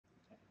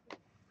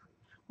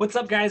What's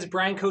up, guys?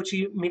 Brian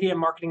Kochi, Media and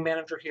Marketing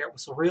Manager here at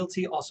Whistle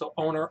Realty, also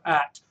owner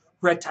at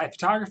Red Tide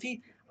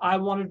Photography. I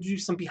wanted to do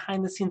some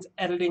behind-the-scenes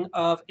editing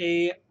of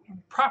a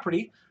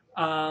property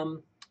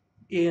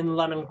in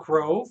Lemon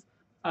Grove.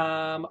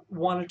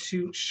 Wanted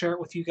to share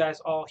it with you guys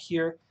all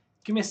here.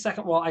 Give me a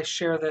second while I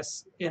share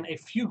this in a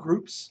few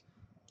groups.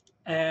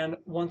 And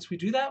once we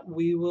do that,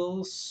 we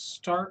will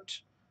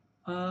start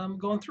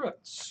going through it.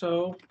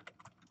 So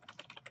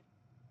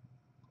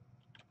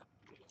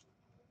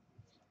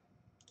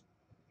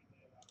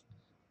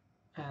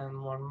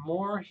and one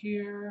more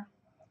here.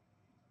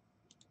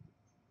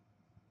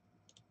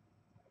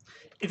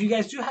 If you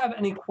guys do have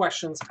any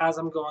questions as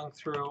I'm going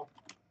through,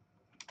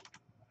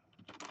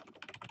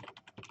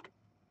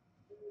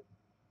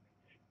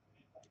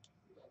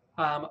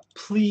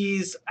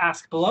 please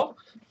ask below,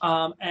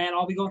 and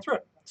I'll be going through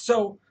it.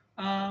 So,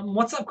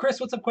 what's up, Chris?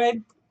 What's up,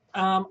 Quade?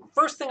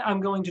 First thing I'm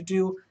going to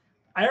do,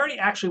 I already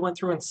actually went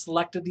through and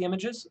selected the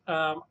images,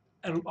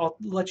 and I'll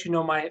let you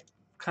know my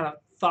kind of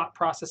thought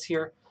process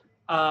here.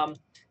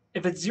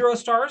 If it's 0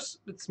 stars,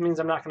 it means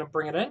I'm not going to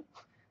bring it in.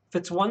 If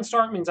it's 1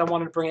 star, it means I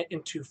wanted to bring it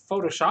into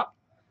Photoshop.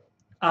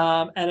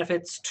 And if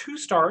it's 2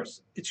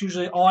 stars, it's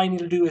usually all I need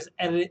to do is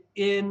edit it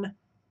in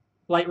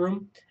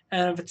Lightroom.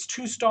 And if it's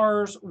 2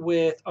 stars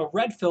with a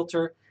red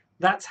filter,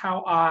 that's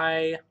how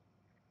I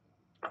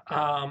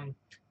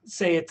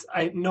say it's.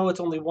 I know it's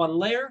only 1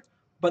 layer,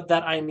 but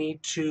that I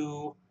need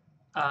to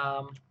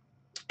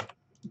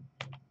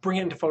bring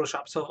it into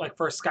Photoshop. So like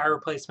for a sky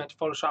replacement,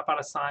 Photoshop out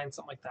a sign,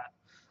 something like that.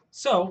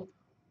 So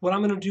what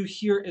I'm going to do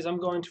here is I'm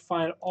going to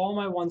find all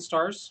my 1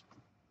 stars,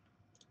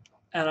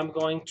 and I'm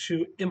going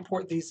to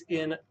import these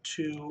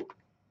into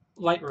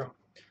Lightroom.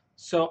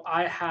 So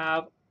I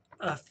have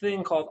a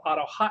thing called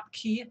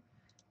AutoHotkey,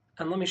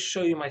 and let me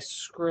show you my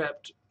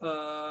script.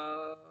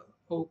 Open.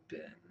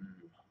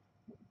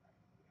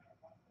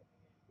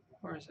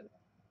 Where is it?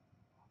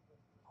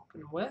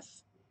 Open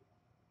with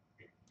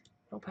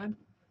Notepad.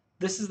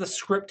 This is the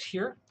script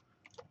here,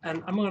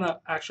 and I'm going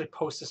to actually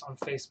post this on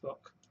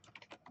Facebook.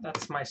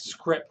 That's my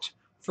script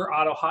for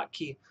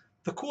AutoHotkey.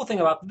 The cool thing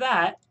about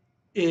that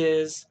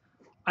is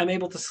I'm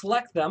able to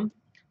select them,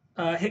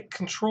 hit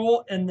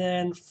Control and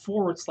then /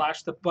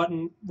 the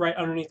button right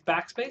underneath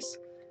backspace,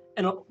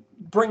 and it'll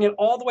bring it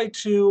all the way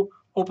to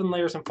open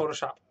layers in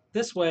Photoshop.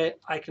 This way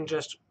I can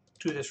just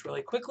do this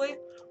really quickly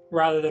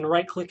rather than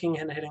right clicking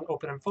and hitting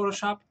open in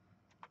Photoshop.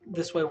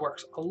 This way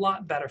works a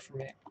lot better for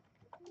me.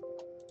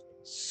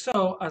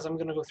 So as I'm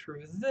going to go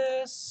through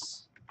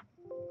this,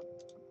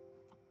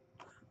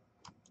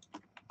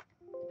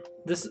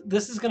 this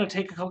is going to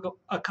take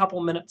a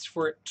couple minutes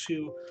for it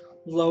to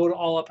load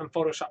all up in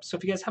Photoshop. So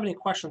if you guys have any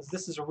questions,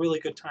 this is a really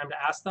good time to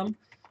ask them,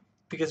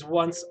 because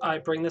once I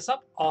bring this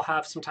up, I'll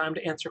have some time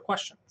to answer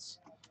questions.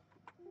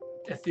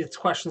 If it's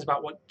questions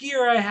about what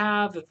gear I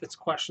have, if it's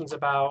questions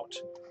about,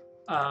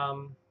 I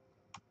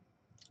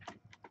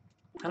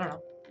don't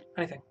know,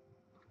 anything.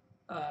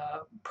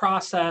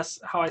 Process,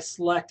 how I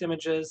select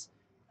images,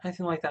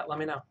 anything like that, let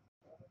me know.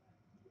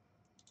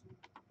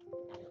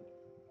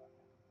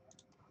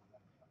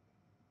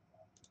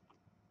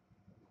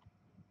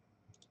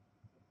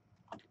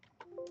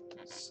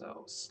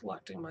 So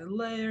selecting my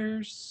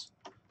layers.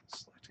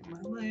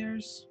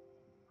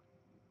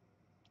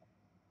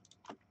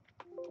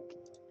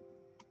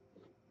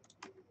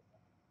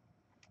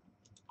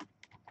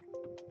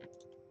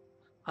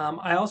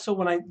 I also,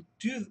 when I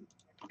do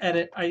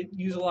edit, I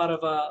use a lot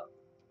of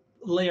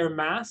layer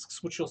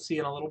masks, which you'll see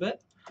in a little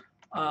bit.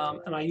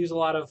 And I use a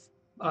lot of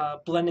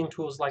blending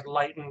tools like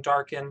lighten,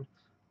 darken,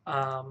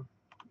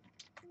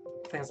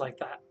 things like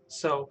that.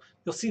 So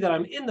you'll see that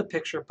I'm in the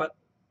picture, but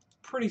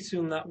pretty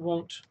soon that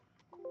won't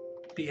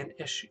be an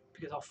issue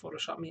because I'll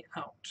Photoshop me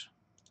out.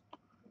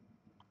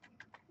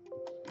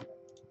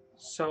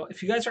 So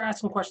if you guys are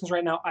asking questions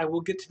right now, I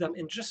will get to them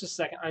in just a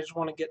second. I just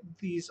want to get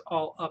these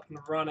all up and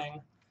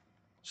running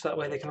so that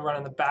way they can run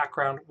in the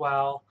background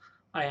while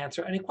I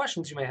answer any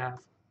questions you may have.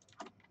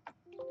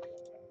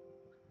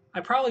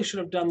 I probably should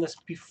have done this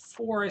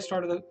before I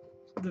started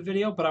the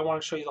video, but I want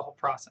to show you the whole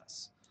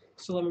process.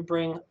 So let me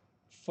bring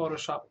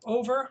Photoshop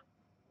over.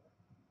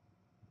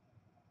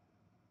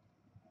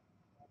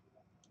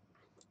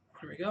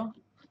 There we go.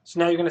 So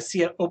now you're going to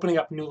see it opening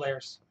up new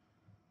layers.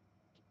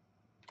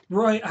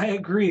 Roy, I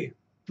agree.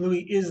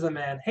 Louis is the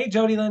man. Hey,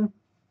 Jody Lynn.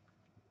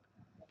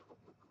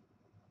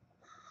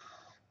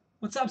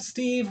 What's up,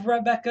 Steve,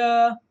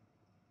 Rebecca?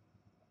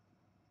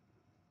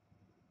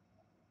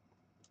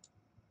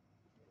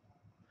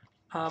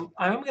 I'm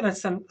going to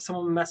send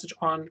someone a message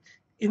on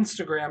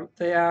Instagram.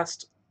 They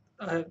asked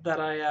that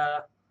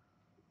I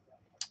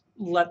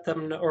let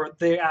them know, or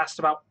they asked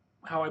about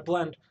how I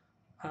blend.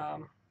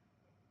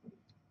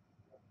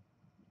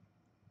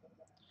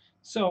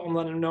 So I'm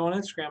letting them know on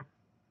Instagram.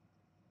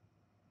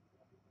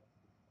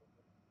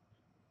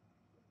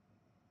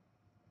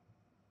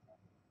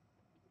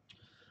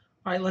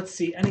 All right, let's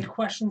see. Any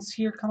questions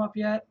here come up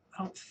yet?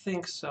 I don't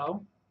think so.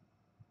 All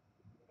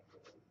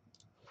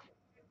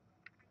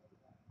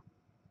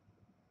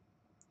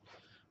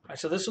right,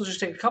 so this will just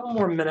take a couple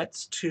more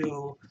minutes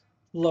to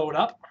load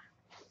up.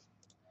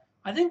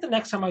 I think the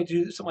next time I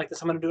do something like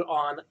this, I'm going to do it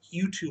on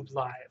YouTube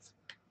Live.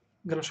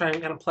 I'm going to try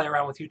and kind of play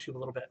around with YouTube a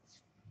little bit.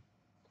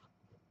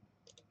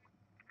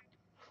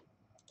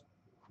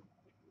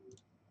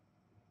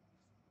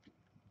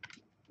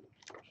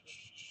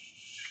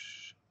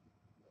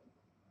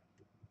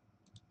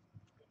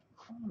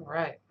 All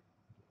right.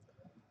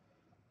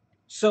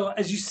 So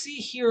as you see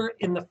here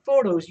in the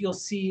photos, you'll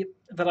see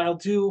that I'll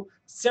do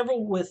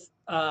several with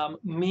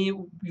me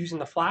using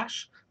the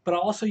flash, but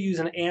I'll also use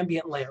an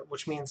ambient layer,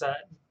 which means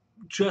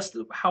just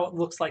how it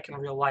looks like in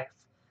real life.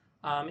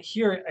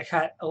 Here I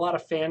got a lot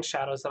of fan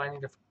shadows that I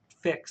need to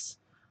fix,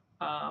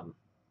 but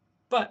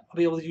I'll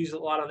be able to use a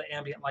lot of the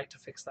ambient light to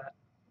fix that.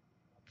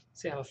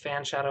 See, I have a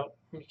fan shadow.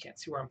 You can't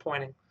see where I'm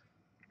pointing.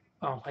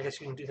 Oh, I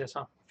guess you can do this,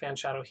 huh? Fan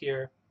shadow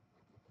here.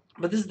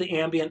 But this is the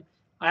ambient.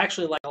 I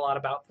actually like a lot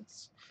about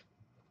this.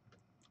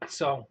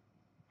 So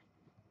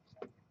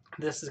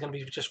this is going to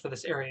be just for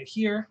this area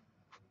here.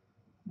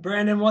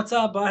 Brandon, what's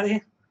up,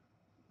 buddy?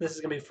 This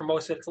is going to be for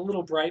most of it. It's a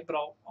little bright, but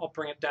I'll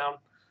bring it down.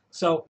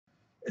 So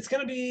it's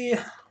going to be,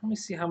 let me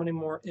see how many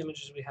more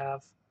images we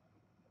have.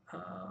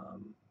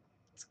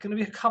 It's going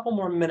to be a couple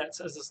more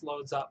minutes as this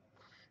loads up.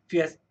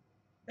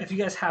 If you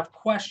guys have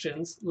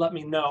questions, let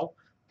me know.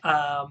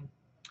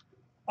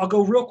 I'll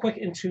go real quick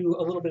into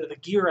a little bit of the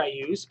gear I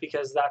use,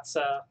 because that's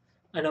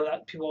I know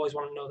that people always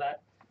want to know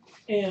that.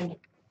 And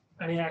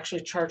I need to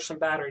actually charge some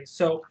batteries.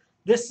 So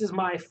this is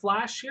my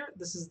flash here.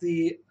 This is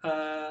the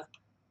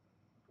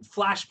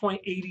Flashpoint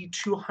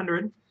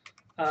 8200.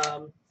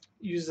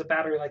 Uses a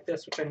battery like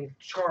this, which I need to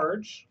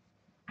charge.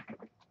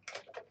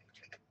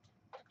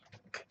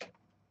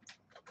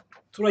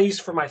 That's what I use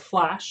for my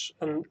flash,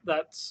 and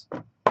that's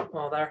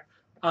all there.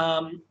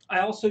 I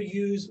also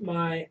use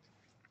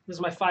this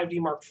is my 5D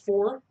Mark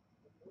IV.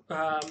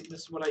 This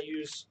is what I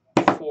use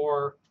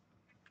for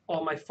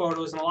all my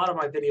photos and a lot of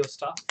my video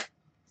stuff.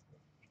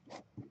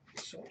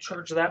 So I'll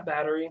charge that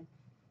battery.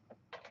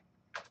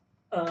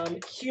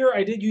 Here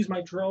I did use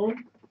my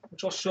drone,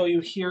 which I'll show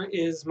you. Here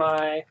is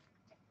my,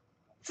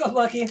 what's up,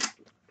 Lucky?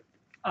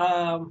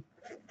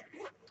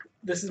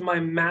 This is my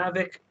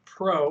Mavic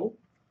Pro.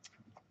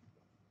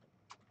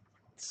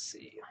 Let's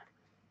see.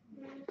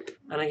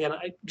 And again,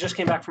 I just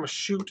came back from a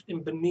shoot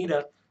in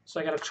Bonita, so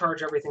I got to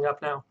charge everything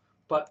up now.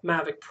 But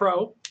Mavic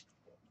Pro.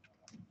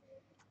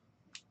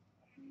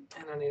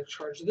 And I need to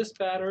charge this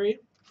battery.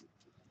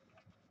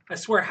 I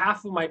swear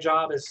half of my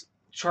job is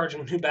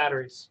charging new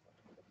batteries.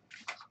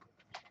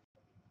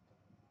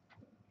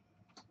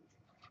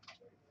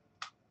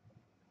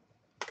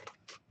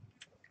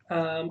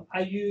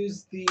 I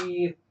use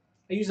a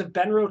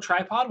Benro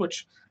tripod,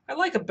 which I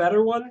like a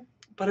better one,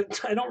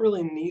 but I don't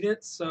really need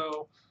it,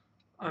 so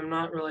I'm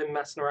not really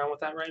messing around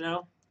with that right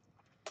now.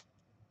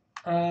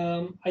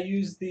 I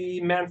use the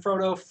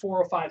Manfrotto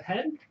 405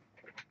 head,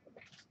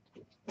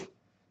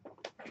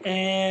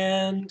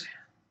 and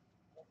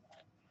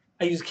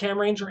I use a Cam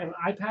Ranger and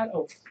an iPad.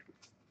 Oh,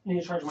 I need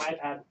to charge my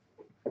iPad.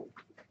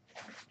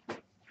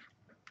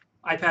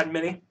 iPad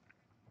mini.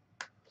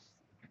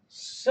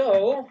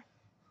 So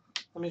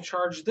let me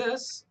charge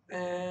this,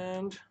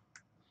 and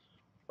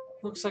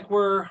looks like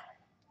we're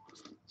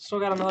still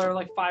got another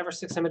like 5 or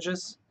 6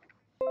 images.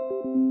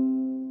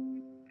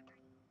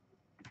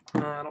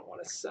 I don't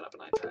want to set up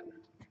an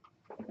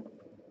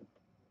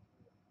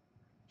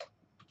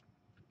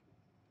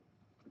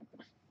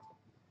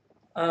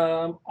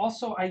iPad.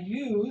 Also, I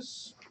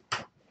use,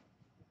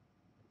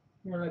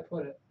 where did I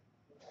put it?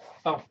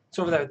 Oh, it's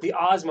over there. The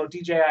Osmo,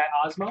 DJI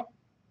Osmo.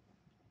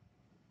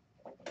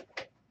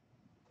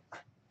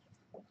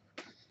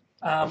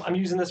 I'm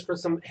using this for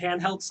some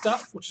handheld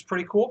stuff, which is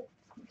pretty cool.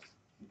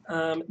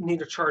 Need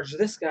to charge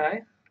this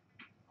guy.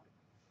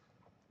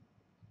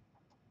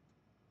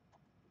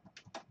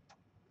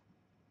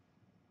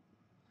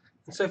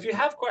 And so if you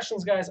have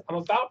questions, guys, I'm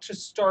about to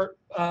start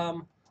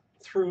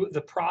through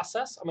the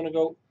process. I'm going to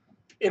go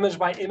image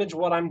by image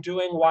what I'm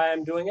doing, why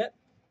I'm doing it.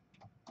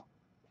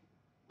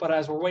 But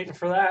as we're waiting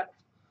for that,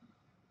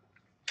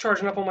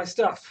 charging up all my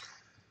stuff.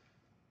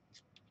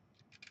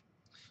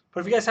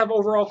 But if you guys have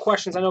overall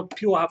questions, I know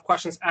people have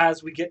questions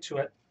as we get to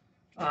it.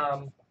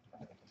 But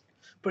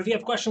if you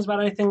have questions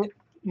about anything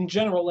in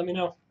general, let me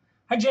know.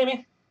 Hi,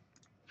 Jamie.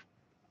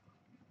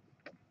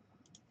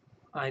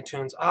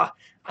 iTunes. I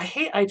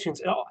hate iTunes.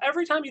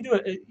 Every time you do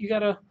it, you got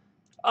to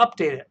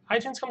update it.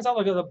 iTunes comes out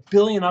like with 1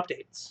 billion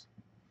updates.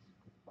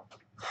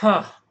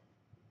 Huh.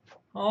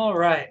 All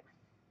right.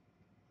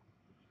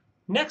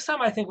 Next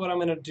time, I think what I'm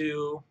going to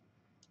do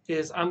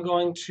is I'm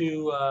going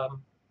to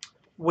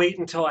wait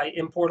until I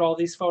import all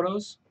these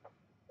photos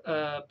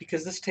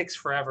because this takes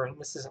forever and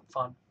this isn't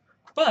fun.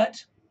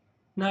 But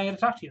now I got to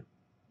talk to you.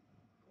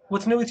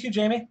 What's new with you,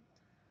 Jamie?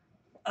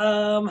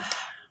 All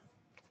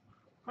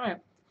right.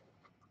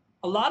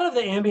 A lot of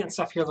the ambient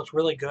stuff here looks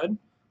really good.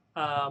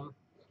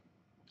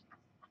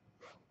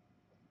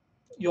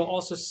 You'll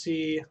also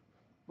see,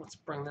 let's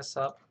bring this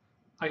up.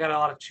 I got a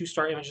lot of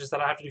 2-star images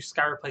that I have to do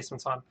sky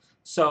replacements on.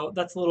 So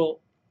that's a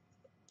little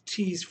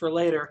tease for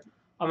later.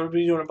 I'm going to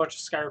be doing a bunch of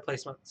sky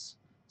replacements.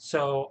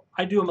 So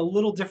I do them a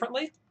little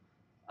differently.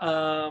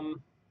 So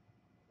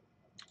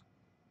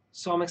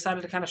I'm excited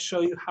to kind of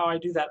show you how I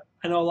do that.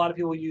 I know a lot of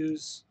people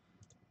use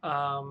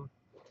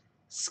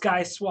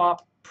SkySwap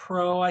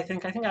Pro. I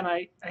think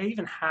I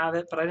even have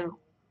it, but I didn't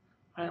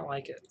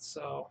like it.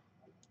 So,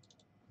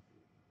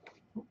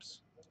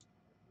 oops.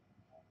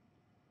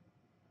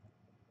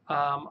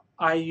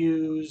 I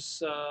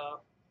use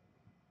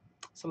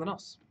something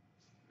else.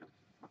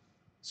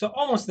 So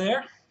almost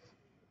there.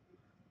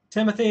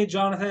 Timothy,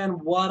 Jonathan,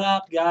 what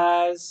up,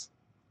 guys?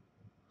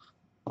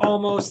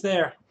 Almost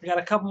there. We got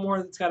a couple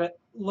more that's got to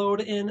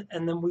load in,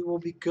 and then we will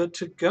be good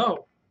to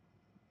go.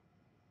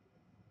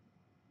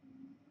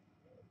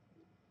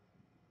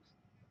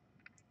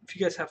 If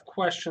you guys have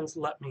questions,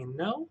 let me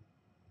know.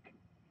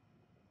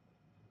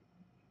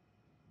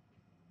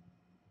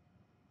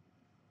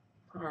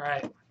 All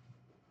right.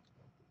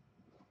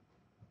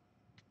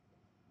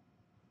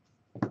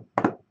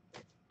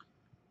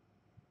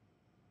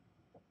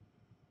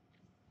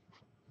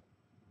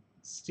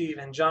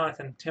 Steven,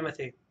 Jonathan,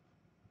 Timothy,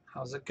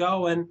 how's it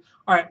going?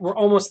 All right, we're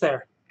almost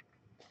there.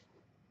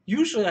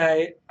 Usually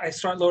I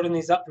start loading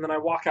these up and then I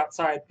walk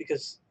outside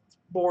because it's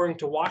boring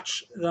to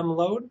watch them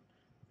load.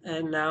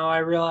 And now I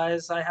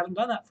realize I haven't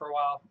done that for a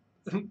while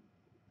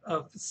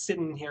of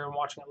sitting here and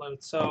watching it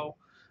load. So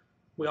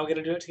we all get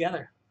to do it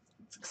together.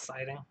 It's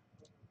exciting.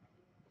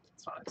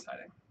 It's not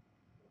exciting.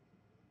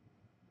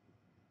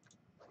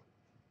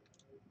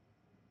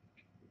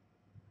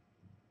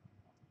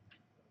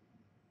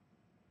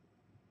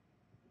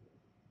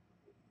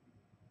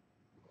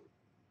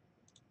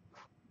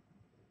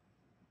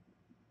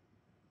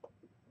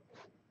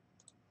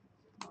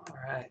 All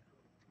right.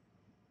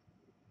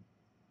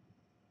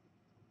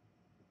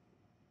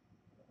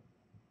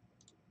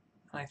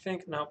 I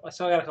think, no, I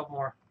still got a couple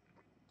more.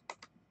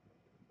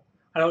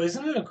 I know,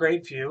 isn't it a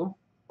great view?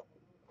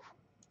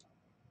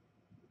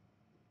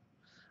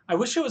 I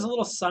wish it was a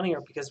little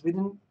sunnier because we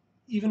didn't,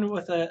 even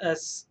with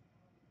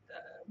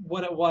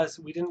what it was,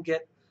 we didn't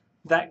get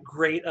that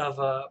great of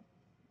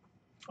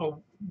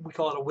we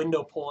call it a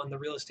window pull in the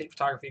real estate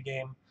photography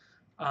game,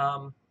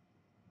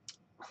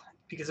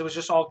 because it was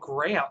just all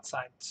gray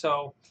outside.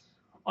 So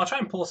I'll try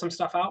and pull some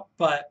stuff out,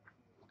 but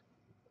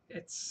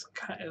it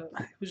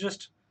was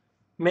just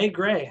made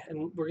gray,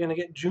 and we're gonna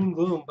get June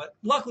gloom. But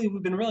luckily,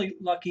 we've been really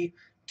lucky.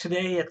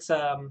 Today, it's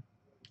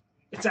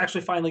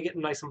actually finally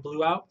getting nice and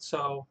blue out.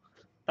 So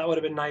that would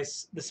have been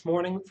nice this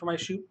morning for my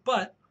shoot,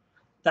 but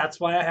that's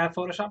why I have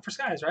Photoshop for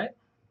skies, right?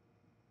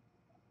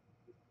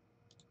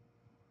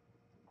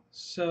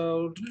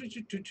 So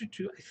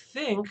I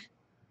think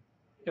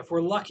if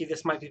we're lucky,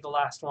 this might be the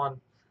last one.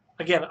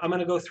 Again, I'm going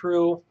to go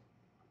through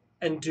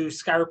and do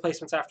sky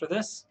replacements after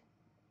this.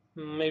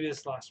 Maybe this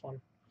is the last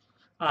one.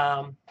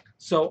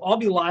 So I'll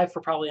be live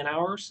for probably an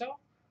hour or so.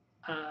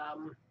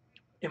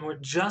 And we're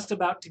just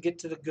about to get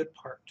to the good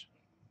part.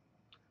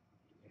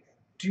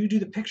 Do you do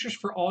the pictures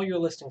for all your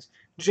listings?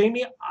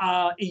 Jamie,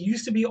 it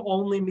used to be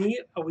only me.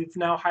 We've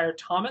now hired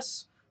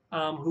Thomas,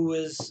 who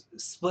is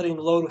splitting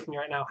the load with me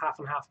right now, half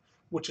and half,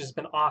 which has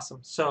been awesome.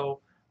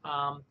 So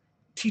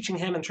teaching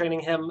him and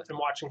training him and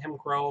watching him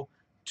grow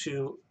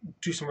to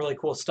do some really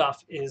cool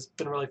stuff has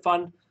been really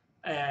fun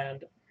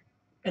and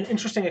an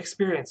interesting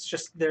experience.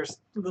 Just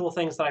there's little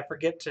things that I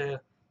forget to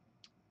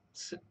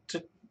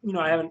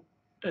I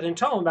didn't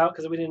tell him about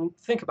because we didn't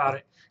think about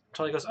it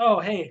until he goes, oh,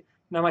 hey,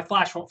 now my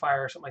flash won't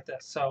fire or something like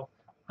this. So,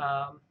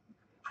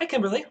 hi,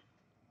 Kimberly.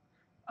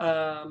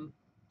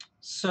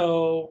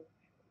 So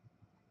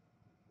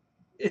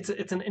it's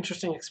an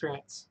interesting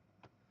experience.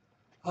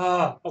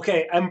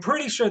 Okay, I'm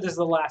pretty sure this is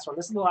the last one.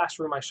 This is the last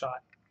room I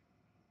shot.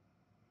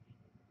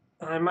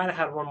 And I might have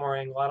had one more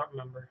angle. I don't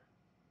remember.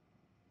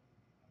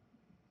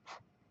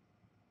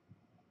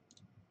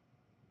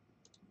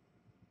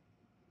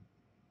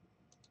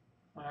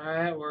 All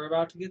right, we're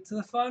about to get to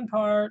the fun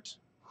part.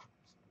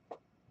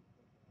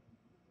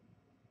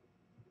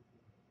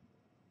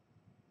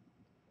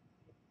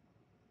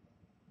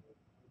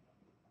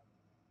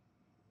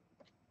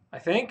 I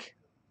think.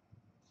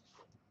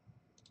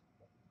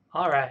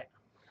 All right.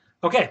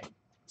 Okay,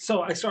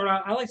 so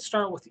I like to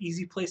start with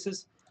easy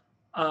places,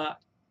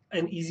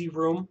 an easy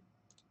room.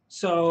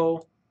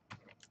 So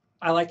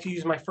I like to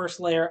use my first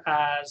layer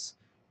as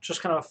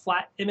just kind of a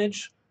flat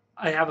image.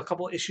 I have a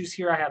couple issues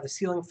here. I have the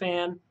ceiling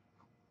fan,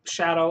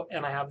 shadow,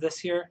 and I have this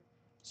here.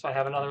 So I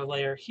have another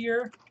layer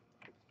here.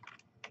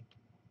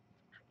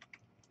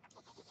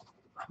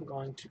 I'm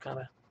going to kind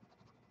of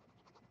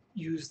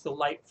use the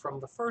light from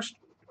the first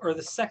or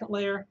the second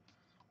layer,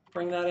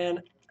 bring that in,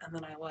 and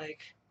then I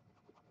like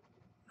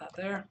that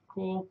there.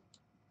 Cool.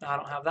 Now I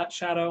don't have that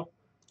shadow.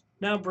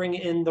 Now bring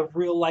in the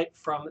real light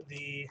from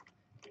the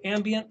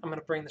ambient. I'm going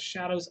to bring the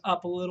shadows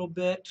up a little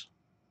bit.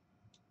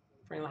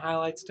 Bring the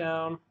highlights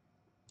down.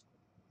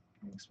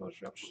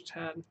 Exposure up just a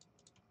tad.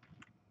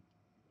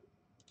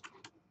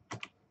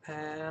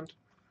 And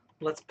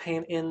let's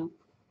paint in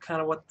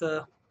kind of what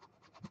the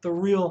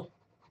real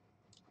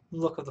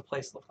look of the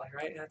place look like,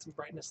 right? Add some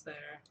brightness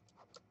there.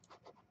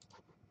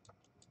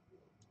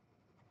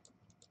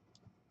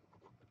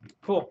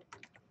 Cool.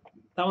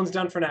 That one's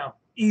done for now.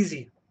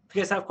 Easy. If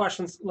you guys have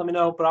questions, let me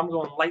know, but I'm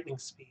going lightning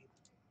speed.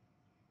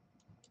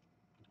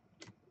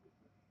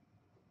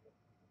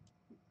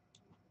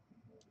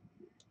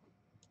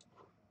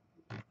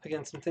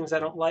 Again, some things I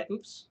don't like.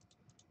 Oops.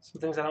 Some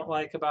things I don't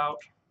like about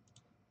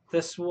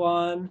this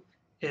one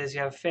is you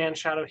have fan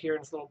shadow here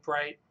and it's a little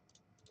bright.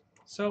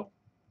 So,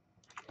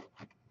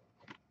 I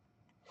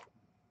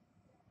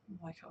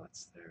like how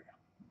it's there.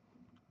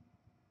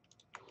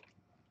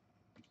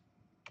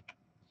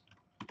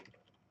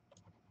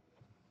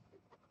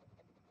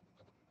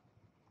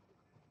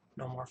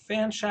 No more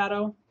fan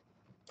shadow.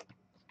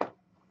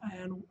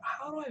 And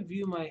how do I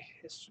view my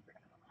histogram?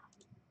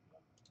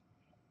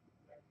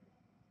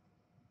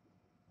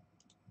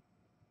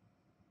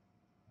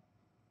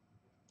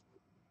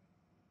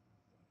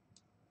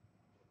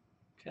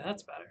 Okay,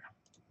 that's better.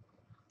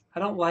 I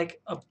don't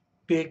like a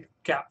big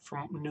gap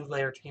from new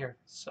layer to here,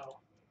 so.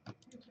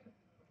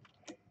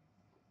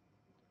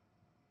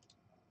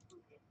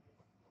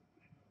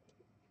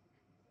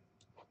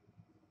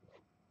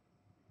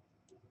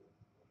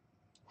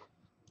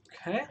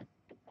 Okay.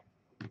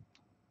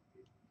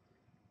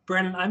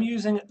 Brandon, I'm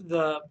using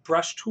the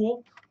brush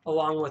tool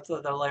along with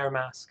the layer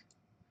mask.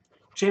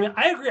 Jamie,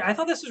 I agree. I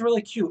thought this was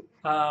really cute.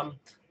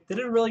 They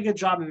did a really good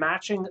job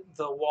matching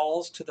the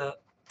walls to the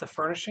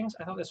furnishings.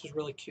 I thought this was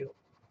really cute.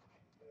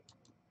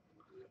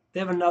 They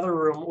have another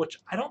room, which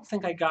I don't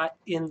think I got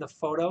in the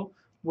photo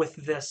with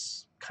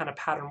this kind of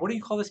pattern. What do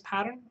you call this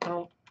pattern? I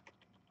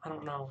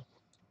don't know.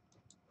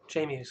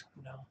 Jamie's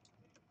no.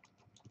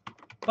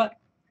 But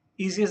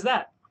easy as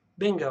that.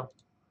 Bingo.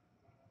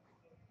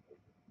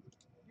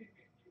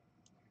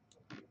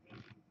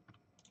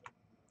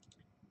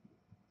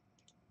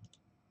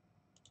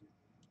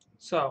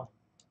 So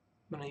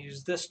I'm going to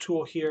use this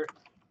tool here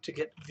to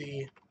get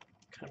the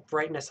kind of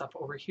brightness up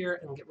over here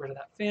and get rid of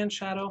that fan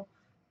shadow.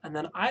 And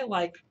then I'm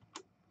going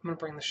to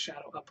bring the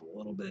shadow up a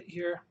little bit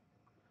here.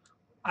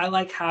 I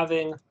like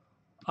having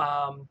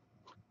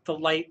the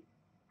light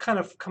kind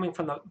of coming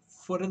from the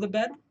foot of the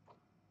bed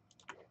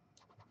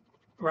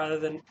rather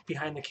than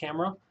behind the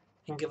camera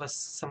and give us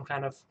some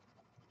kind of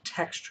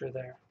texture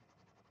there.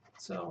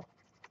 So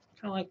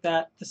kind of like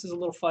that. This is a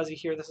little fuzzy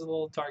here. This is a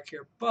little dark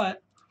here,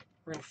 but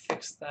we're going to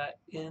fix that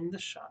in the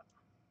shot.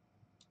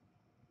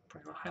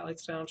 Bring the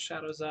highlights down,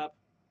 shadows up,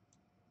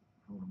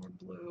 a little more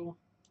blue.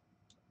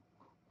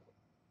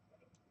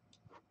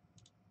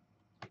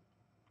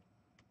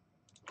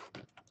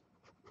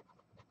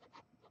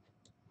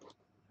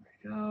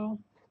 There we go.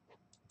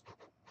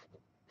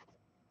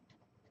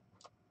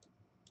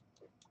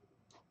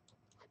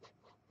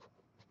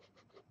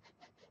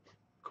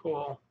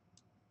 Cool.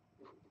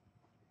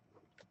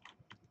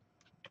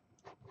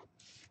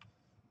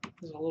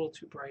 This is a little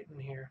too bright in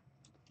here.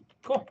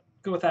 Cool.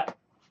 Good with that.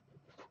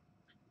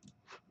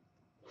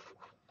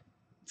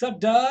 What's up,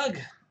 Doug?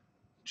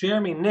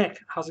 Jeremy, Nick,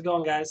 how's it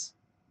going, guys?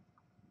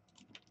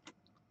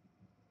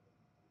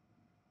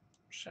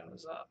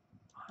 Shadows up,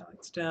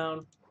 highlights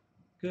down.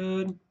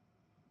 Good.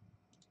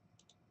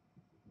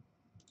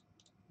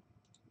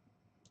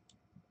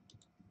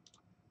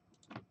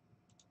 I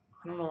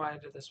don't know why I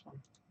did this one.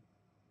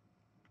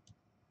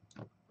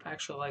 I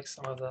actually like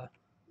some of the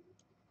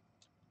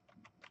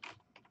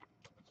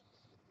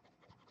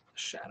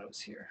shadows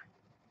here,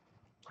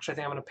 which I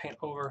think I'm going to paint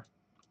over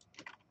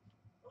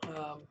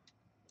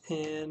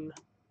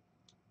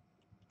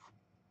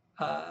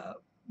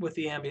with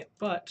the ambient,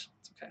 but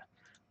it's okay.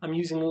 I'm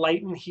using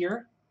lighten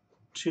here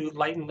to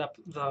lighten up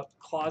the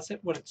closet.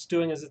 What it's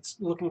doing is it's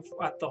looking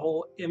at the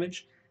whole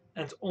image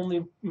and it's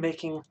only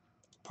making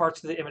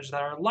parts of the image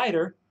that are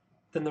lighter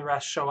than the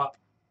rest show up.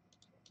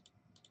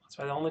 That's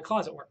why the only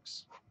closet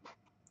works.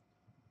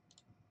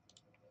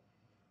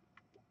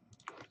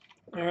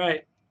 All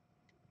right.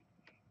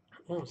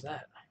 What was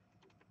that?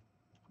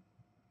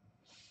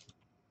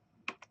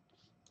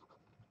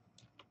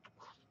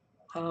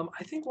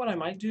 I think what I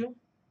might do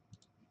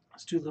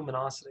is do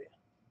luminosity.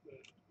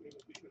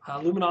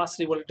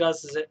 Luminosity, what it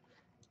does is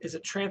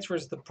it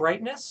transfers the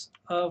brightness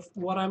of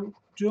what I'm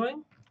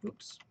doing.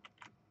 Oops.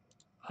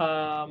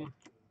 But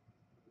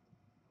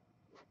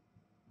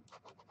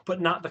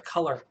not the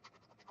color.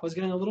 I was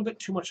getting a little bit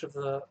too much of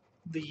the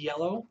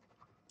yellow,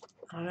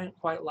 and I didn't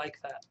quite like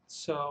that.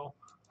 So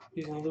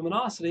using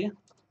luminosity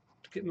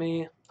to get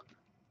me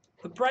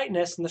the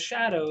brightness and the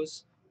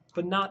shadows,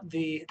 but not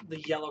the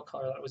yellow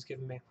color that it was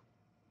giving me.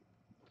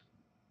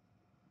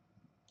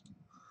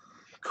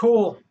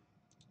 Cool.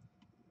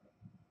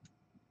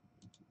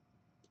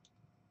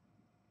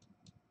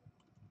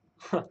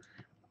 I'm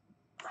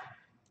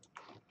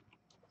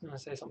going to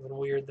say something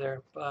weird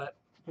there, but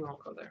we won't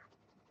go there.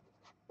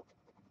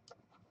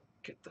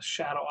 Get the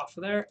shadow off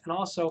of there. And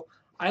also,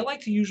 I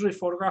like to usually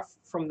photograph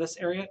from this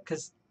area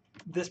because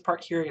this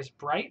part here is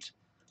bright.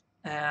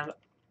 And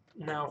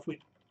now if we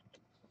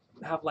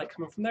have light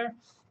coming from there,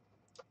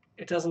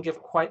 it doesn't give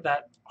quite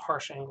that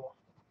harsh angle.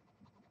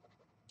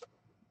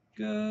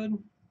 Good.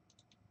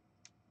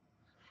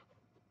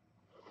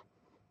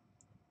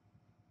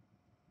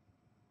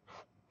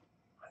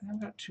 I think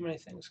I've got too many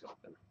things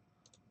open.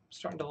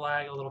 starting to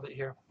lag a little bit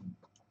here.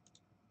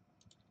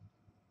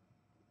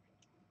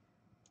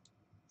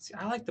 See,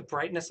 I like the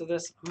brightness of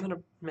this. I'm going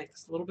to make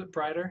this a little bit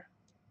brighter.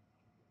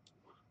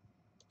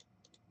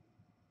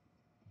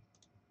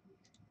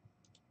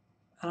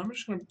 And I'm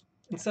just going to,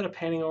 instead of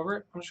panning over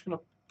it, I'm just going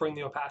to bring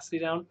the opacity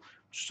down,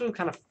 just so it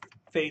kind of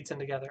fades in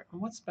together. And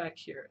what's back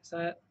here? Is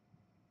that,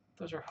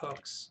 those are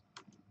hooks.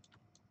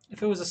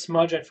 If it was a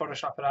smudge, I'd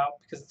Photoshop it out.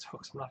 Because it's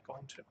hooks, I'm not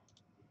going to.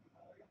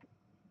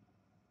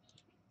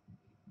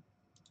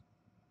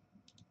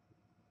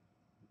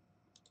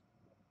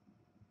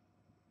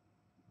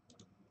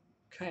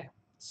 Okay,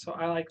 so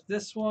I like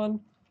this one.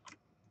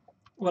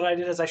 What I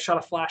did is I shot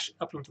a flash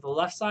up into the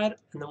left side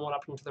and then one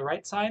up into the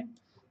right side.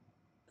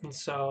 And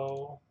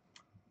so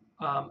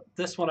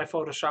this one I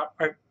Photoshopped,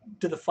 or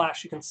did the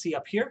flash you can see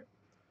up here,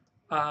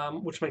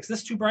 which makes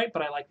this too bright,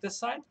 but I like this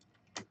side.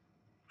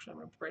 Actually, I'm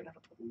going to brighten it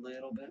up a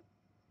little bit.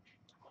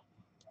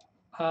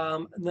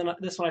 And then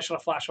this one I shot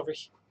a flash over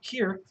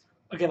here.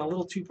 Again, a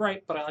little too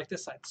bright, but I like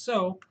this side.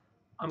 So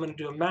I'm going to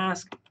do a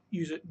mask,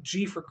 use a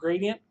G for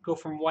gradient, go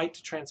from white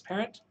to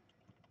transparent,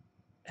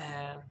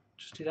 and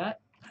just do that.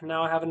 And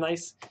now I have a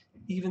nice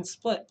even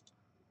split.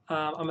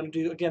 I'm going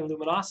to do, again,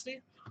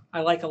 luminosity.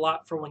 I like a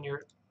lot for when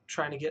you're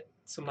trying to get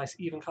some nice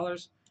even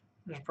colors.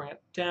 Just bring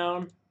it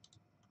down.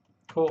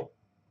 Cool.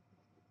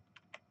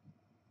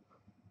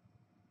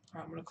 All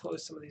right, I'm going to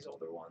close some of these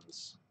older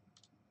ones.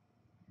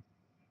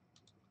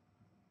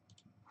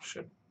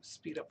 Should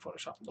speed up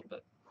Photoshop a little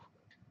bit.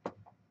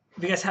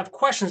 If you guys have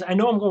questions, I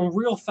know I'm going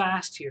real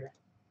fast here,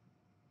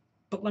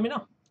 but let me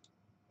know.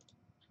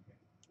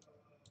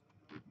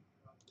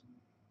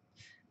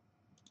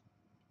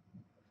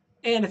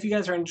 And if you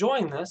guys are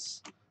enjoying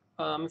this,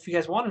 if you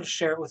guys wanted to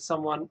share it with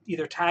someone,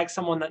 either tag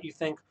someone that you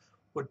think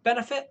would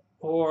benefit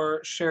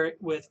or share it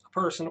with a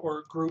person or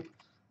a group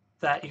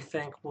that you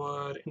think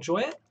would enjoy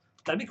it,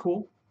 that'd be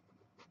cool.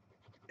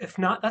 If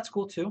not, that's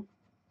cool too.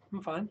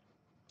 I'm fine.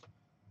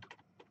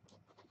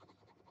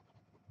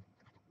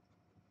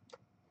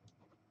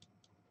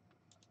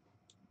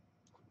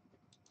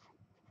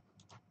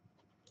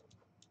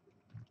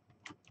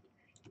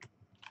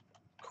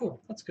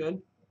 Cool, that's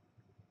good.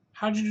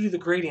 How did you do the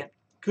gradient?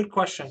 Good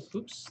question.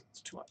 Oops, it's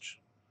too much.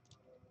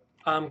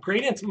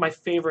 Gradient's my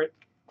favorite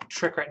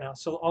trick right now.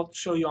 So I'll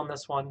show you on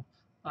this one.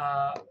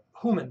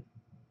 Human.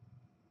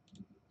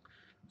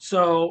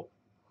 So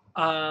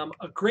a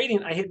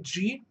gradient, I hit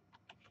G,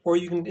 or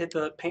you can hit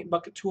the paint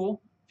bucket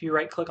tool. If you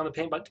right click on the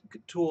paint bucket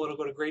tool, it'll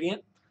go to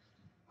gradient.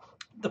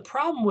 The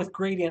problem with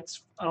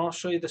gradients, and I'll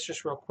show you this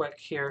just real quick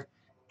here,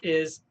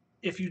 is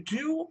if you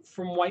do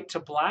from white to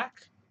black,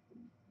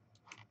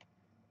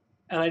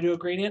 and I do a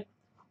gradient,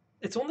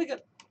 it's only going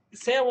to,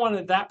 say I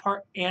wanted that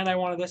part and I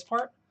wanted this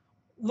part,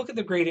 look at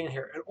the gradient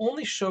here. It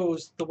only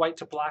shows the white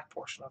to black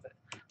portion of it.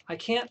 I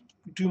can't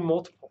do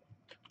multiple,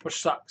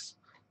 which sucks.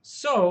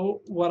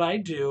 So what I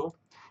do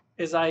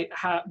is I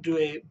do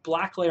a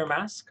black layer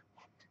mask,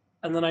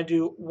 and then I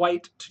do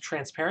white to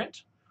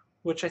transparent,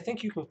 which I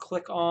think you can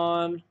click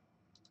on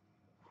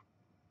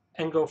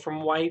and go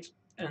from white,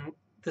 and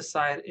this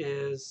side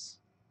is,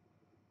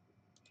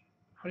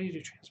 how do you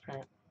do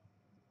transparent?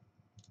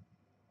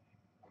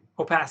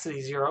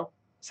 Opacity 0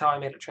 is how I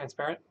made it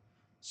transparent.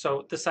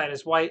 So this side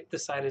is white,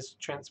 this side is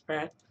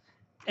transparent.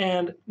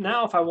 And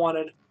now if I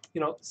wanted,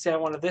 say I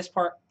wanted this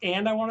part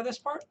and I wanted this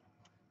part,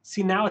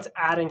 see now it's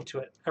adding to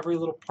it. Every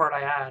little part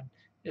I add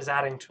is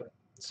adding to it.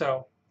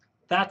 So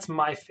that's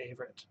my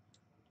favorite.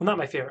 Well, not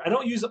my favorite. I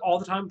don't use it all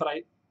the time, but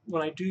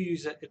when I do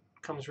use it, it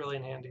comes really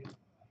in handy.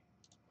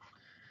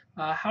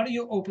 How do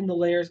you open the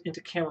layers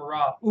into Camera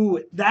Raw? Ooh,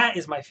 that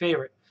is my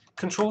favorite.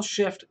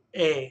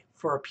 Control-Shift-A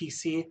for a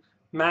PC.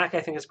 Mac,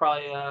 I think, is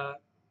probably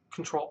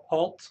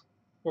Control-Alt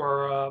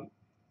or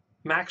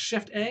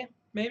Mac-Shift-A,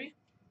 maybe?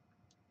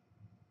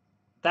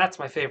 That's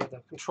my favorite,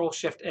 though.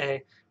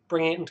 Control-Shift-A,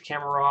 bring it into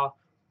Camera Raw.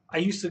 I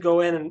used to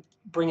go in and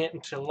bring it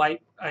into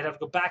Light. I'd have to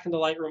go back into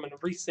Lightroom and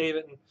resave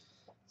it, and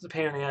it's a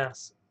pain in the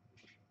ass.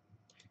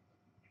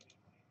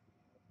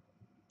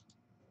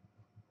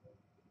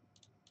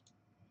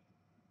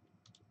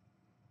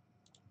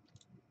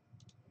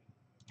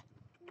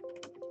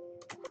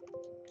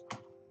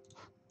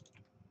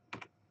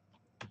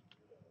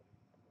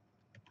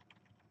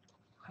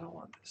 I don't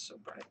want this so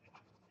bright.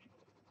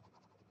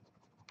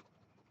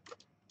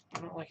 I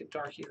don't like it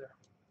dark either.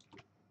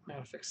 I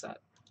gotta fix that.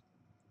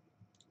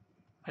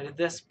 I did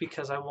this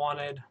because I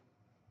wanted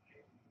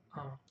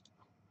the,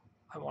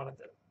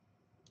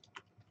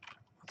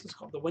 what's this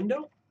called? The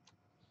window?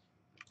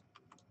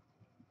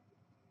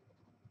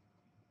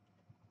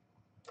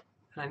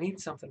 And I need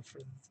something for,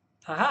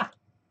 aha!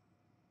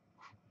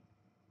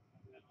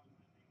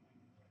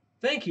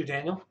 Thank you,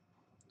 Daniel.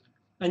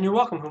 And you're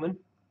welcome, Human.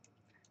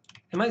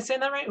 Am I saying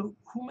that right?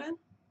 Human?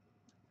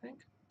 I think.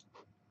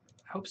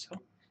 I hope so.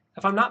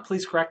 If I'm not,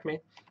 please correct me.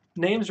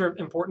 Names are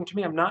important to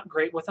me. I'm not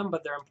great with them,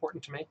 but they're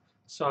important to me.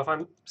 So if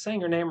I'm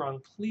saying your name wrong,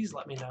 please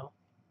let me know.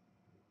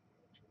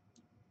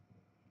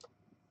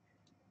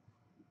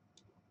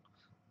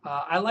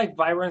 I like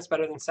vibrance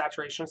better than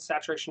saturation.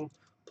 Saturation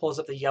pulls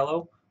up the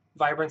yellow,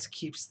 Vibrance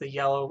keeps the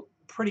yellow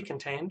pretty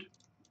contained.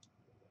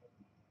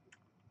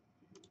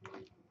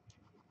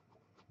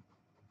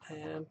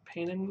 And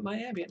painting my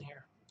ambient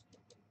here.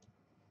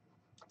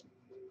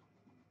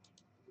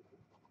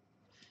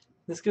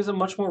 This gives a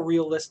much more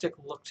realistic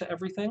look to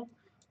everything,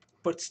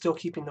 but still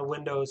keeping the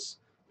windows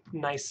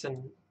nice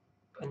and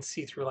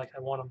see-through like I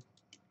want them.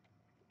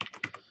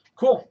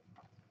 Cool.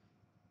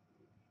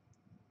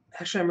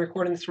 Actually, I'm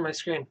recording this from my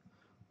screen.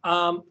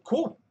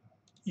 Cool.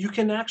 You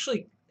can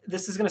actually,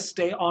 this is going to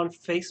stay on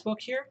Facebook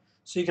here,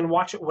 so you can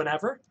watch it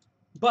whenever,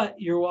 but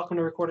you're welcome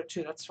to record it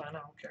too. That's fine. I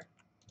don't care.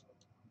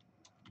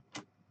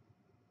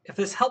 If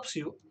this helps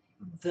you,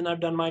 then I've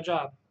done my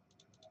job.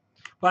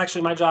 Well,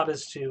 actually, my job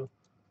is to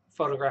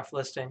photograph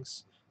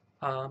listings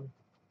and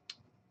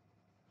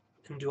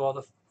do all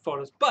the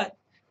photos. But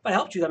if I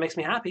helped you, that makes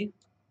me happy.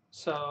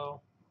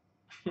 So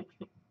I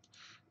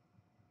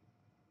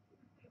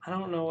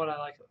don't know what I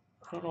like.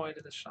 I don't know why I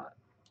did this shot.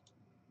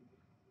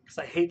 Because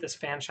I hate this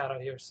fan shadow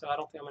here, so I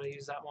don't think I'm going to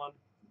use that one.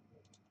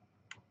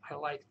 I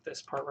like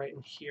this part right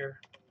in here.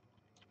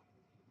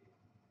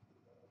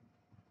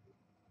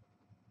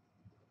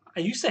 I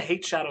used to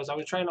hate shadows. I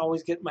would try and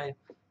always get my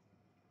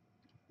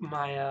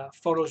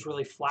photos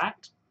really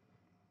flat.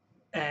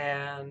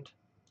 And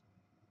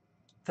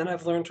then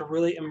I've learned to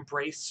really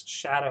embrace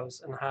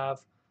shadows and have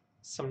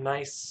some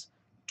nice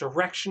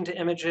direction to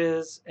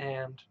images.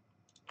 And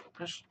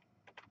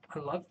I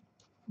love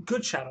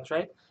good shadows,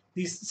 right?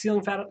 These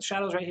ceiling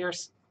shadows right here,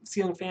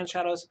 ceiling fan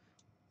shadows,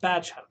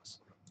 bad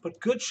shadows. But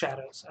good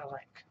shadows I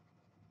like.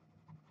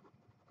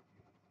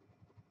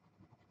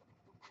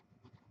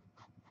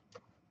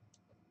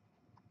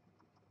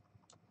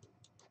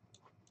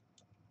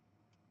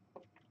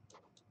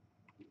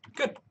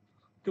 Good.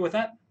 Good with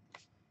that?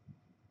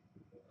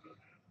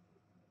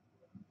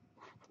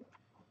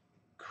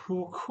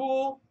 Cool,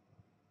 cool.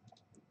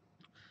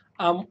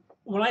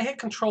 When I hit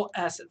Control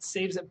S, it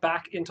saves it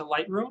back into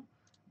Lightroom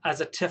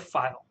as a TIFF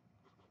file.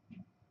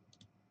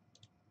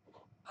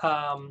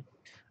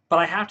 But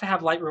I have to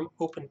have Lightroom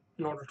open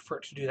in order for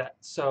it to do that.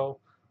 So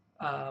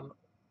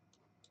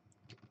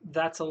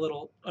that's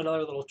another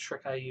little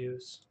trick I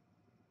use.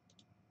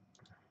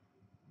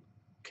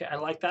 Okay, I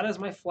like that as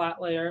my flat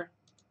layer.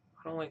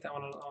 I don't like that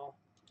one at all.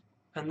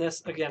 And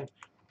this, again,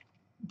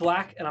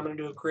 black, and I'm going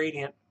to do a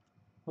gradient,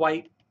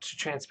 white to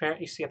transparent,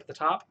 you see up at the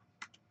top.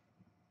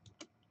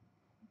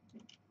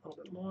 A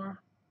little bit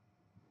more.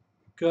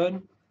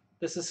 Good.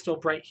 This is still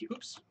bright,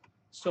 oops,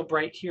 still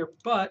bright here,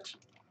 but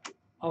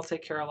I'll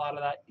take care of a lot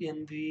of that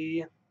in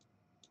the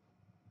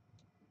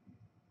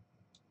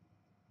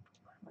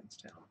lights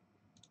down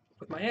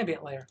with my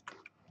ambient layer.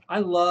 I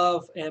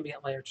love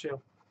ambient layer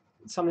too.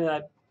 It's something that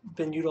I've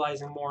been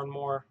utilizing more and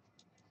more.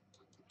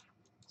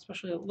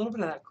 Especially a little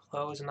bit of that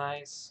glow is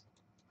nice.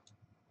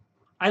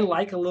 I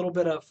like a little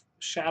bit of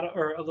shadow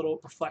or a little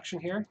reflection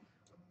here.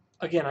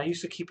 Again, I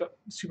used to keep it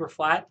super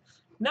flat.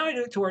 Now I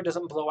do it to where it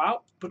doesn't blow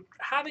out, but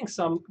having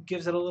some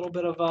gives it a little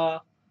bit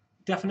of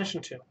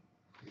definition too.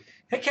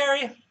 Hey,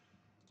 Carrie.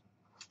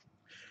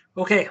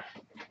 Okay,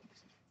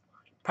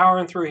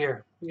 powering through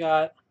here. We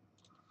got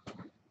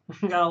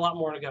a lot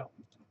more to go.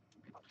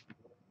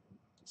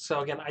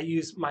 So again, I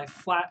use my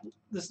flat,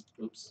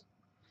 oops.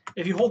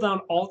 If you hold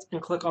down Alt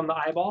and click on the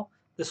eyeball,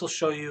 this will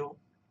show you,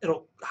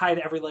 it'll hide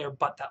every layer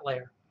but that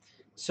layer.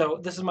 So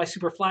this is my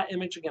super flat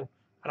image. Again,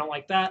 I don't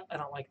like that, I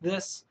don't like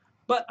this,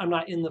 but I'm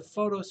not in the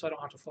photo, so I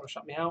don't have to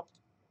Photoshop me out.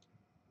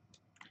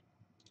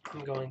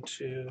 I'm going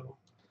to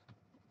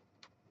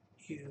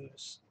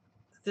use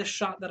this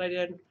shot that I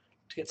did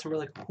to get some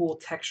really cool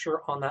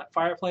texture on that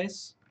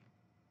fireplace.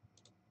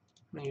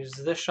 I'm going to use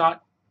this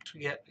shot to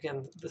get,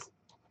 again, this.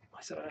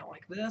 I said I don't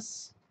like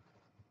this,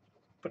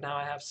 but now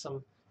I have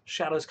some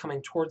shadows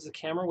coming towards the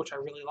camera, which I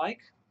really like.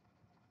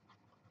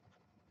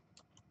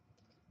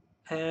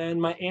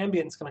 And my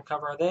ambient's going to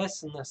cover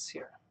this and this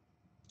here.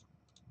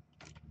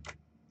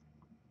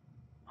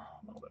 A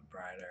little bit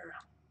brighter.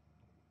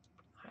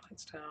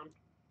 Highlights down.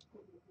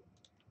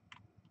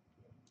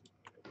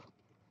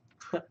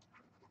 There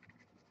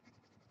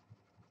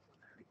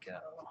we go.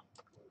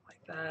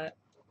 Like that.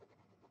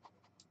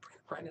 Bring the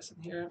brightness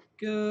in here.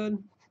 Good.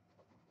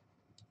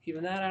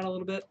 Even that out a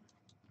little bit.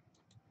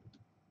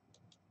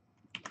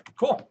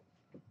 Cool.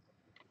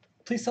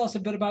 Please tell us a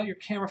bit about your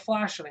camera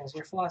flash settings and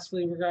your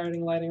philosophy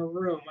regarding lighting a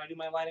room. I do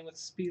my lighting with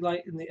speed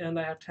light. In the end,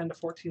 I have 10 to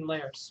 14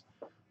 layers.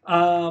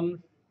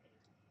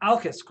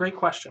 Alkis, great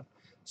question.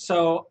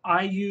 So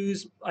I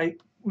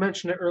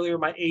mentioned it earlier,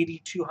 my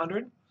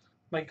 8200,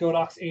 my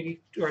Godox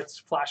 80, or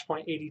it's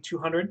Flashpoint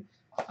 8200.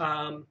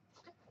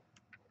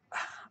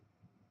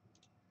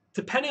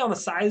 Depending on the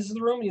size of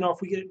the room, you know,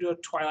 if we get to do a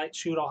twilight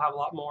shoot, I'll have a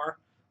lot more.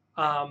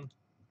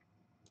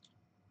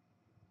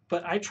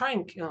 But I try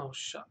and, oh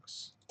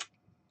shucks.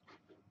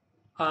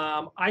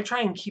 I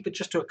try and keep it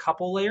just to a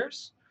couple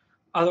layers.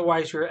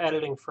 Otherwise, you're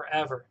editing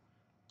forever.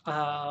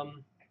 I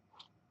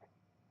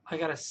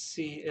gotta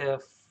see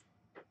if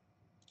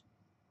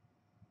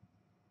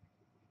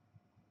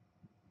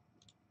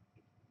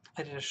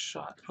I did a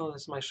shot. Oh,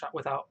 this is my shot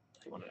without.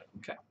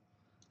 Okay.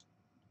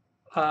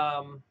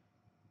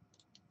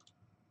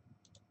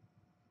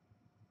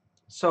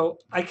 So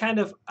I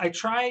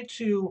try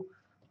to,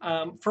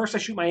 first I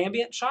shoot my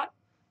ambient shot,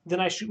 then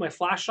I shoot my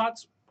flash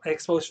shots I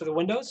expose for the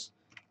windows,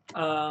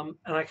 and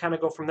I kind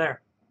of go from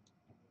there.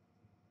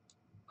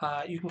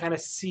 You can kind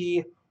of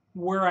see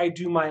where I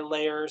do my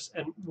layers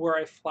and where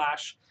I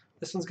flash.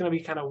 This one's going to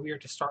be kind of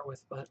weird to start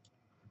with, but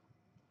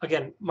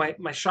again,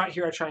 my shot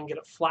here, I try and get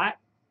it flat,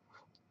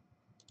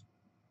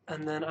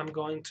 and then I'm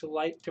going to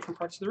light different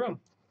parts of the room.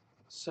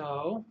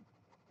 So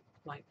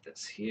light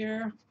this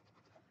here.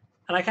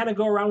 And I kind of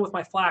go around with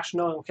my flash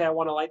knowing, okay, I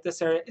want to light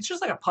this area. It's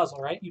just like a puzzle,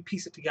 right? You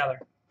piece it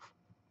together.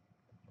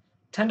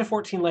 10 to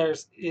 14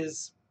 layers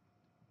is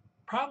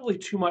probably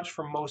too much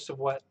for most of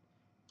what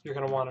you're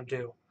going to want to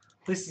do.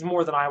 This is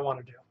more than I want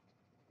to do.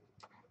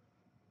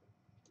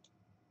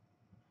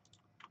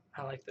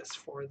 I like this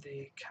for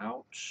the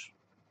couch.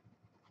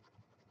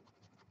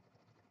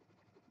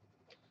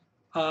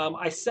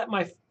 I set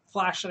my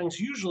flash settings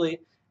usually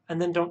and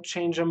then don't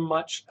change them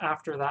much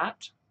after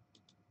that.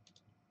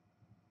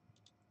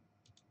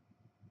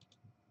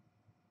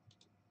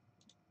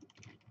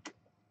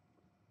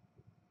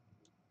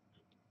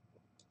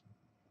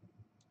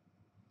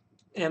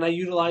 And I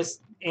utilize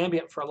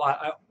ambient for a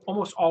lot.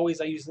 Almost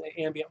always I use the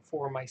ambient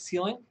for my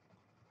ceiling.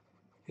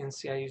 You can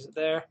see I use it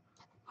there.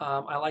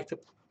 I like to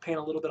paint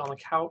a little bit on the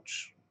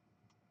couch.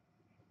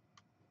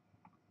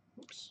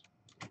 Oops.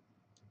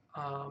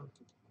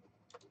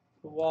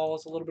 The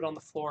walls, a little bit on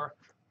the floor,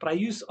 but I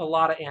use a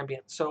lot of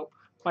ambient. So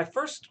my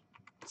first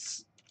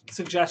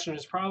suggestion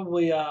is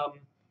probably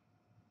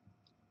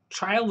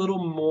try a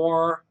little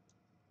more,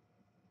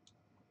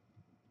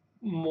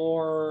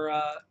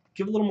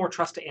 give a little more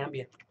trust to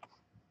ambient.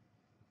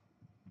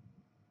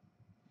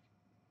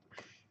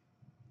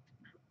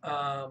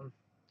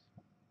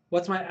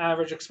 What's my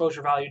average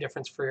exposure value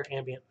difference for your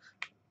ambient?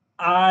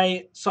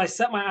 So I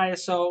set my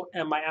ISO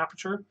and my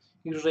aperture,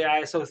 usually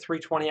ISO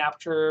 320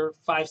 aperture,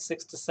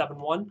 5.6 to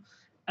 7.1,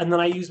 and then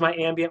I use my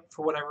ambient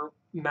for whatever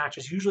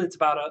matches. Usually it's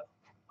about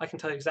I can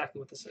tell you exactly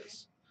what this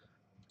is.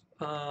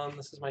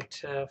 This is my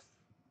TIFF.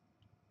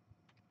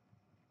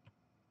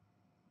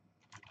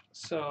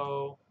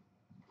 So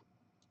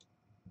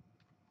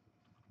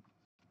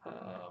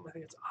I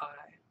think it's I.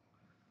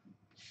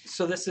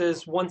 So this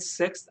is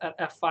 1/6 at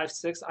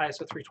f5.6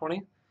 ISO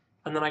 320,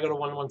 and then I go to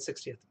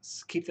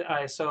 1/160th. Keep the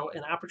ISO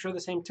and aperture the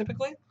same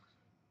typically.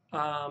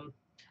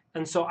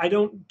 And so I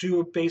don't do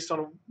it based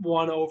on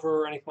 1/over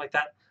or anything like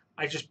that.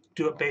 I just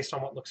do it based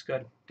on what looks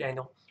good.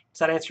 Daniel, does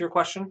that answer your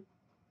question?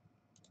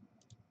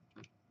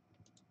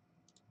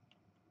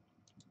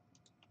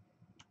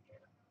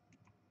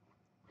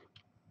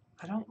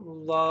 I don't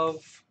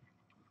love,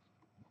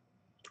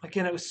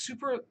 again, it was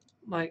super,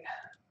 like,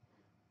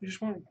 we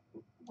just weren't,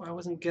 I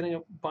wasn't getting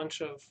a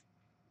bunch of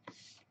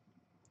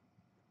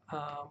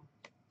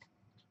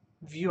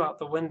view out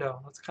the window.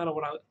 That's kind of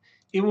what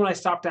even when I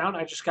stopped down,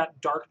 I just got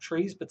dark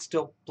trees, but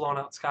still blown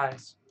out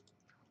skies.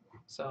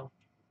 So.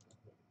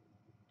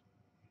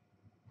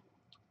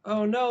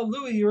 Oh no,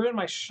 Louis, you were in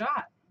my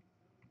shot.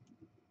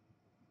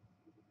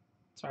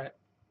 It's all right,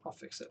 I'll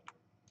fix it.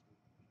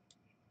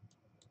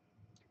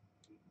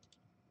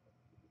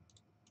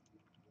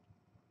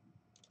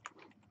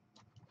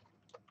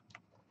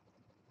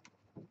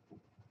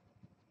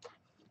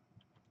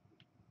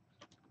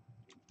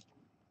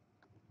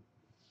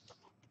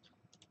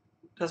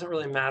 Doesn't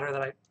really matter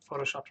that I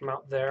photoshopped him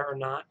out there or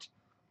not.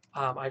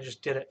 I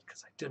just did it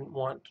because I didn't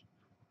want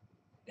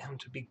him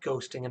to be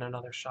ghosting in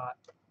another shot.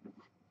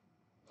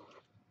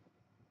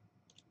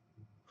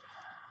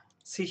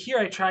 See here,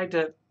 I tried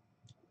to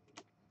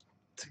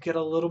get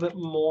a little bit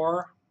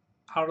more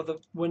out of the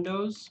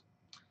windows.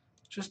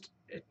 Just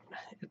it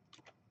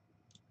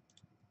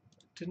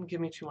didn't give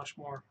me too much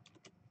more.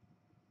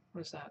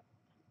 What is that?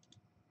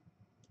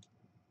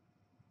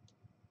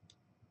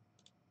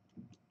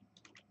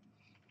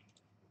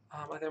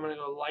 I think I'm going to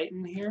go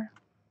lighten here.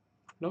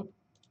 Nope,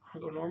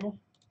 I'll go normal.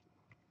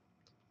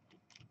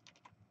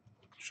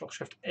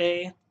 Control-Shift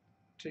A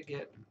to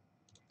get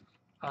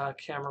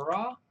camera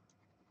raw.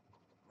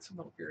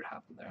 Something weird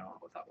happened there. I don't know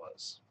what that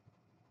was.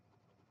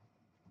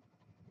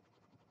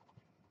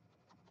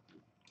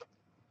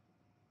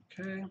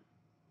 Okay.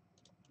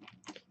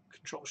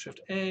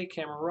 Control-Shift A,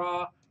 camera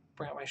raw.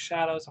 Bring out my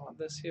shadows. I want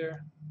this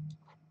here.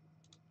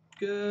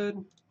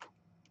 Good.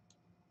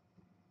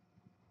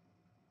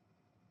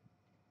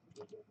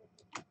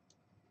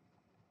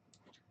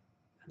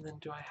 And then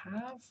do I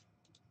have?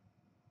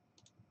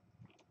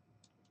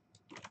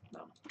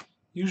 No.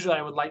 Usually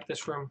I would light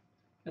this room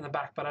in the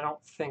back, but I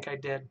don't think I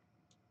did.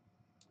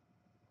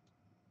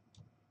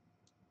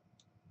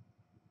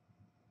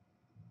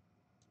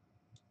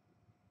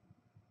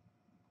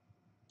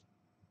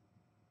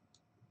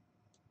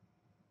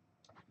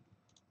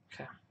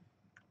 Okay.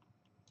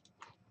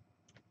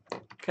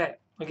 Okay,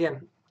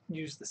 again,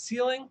 use the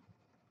ceiling.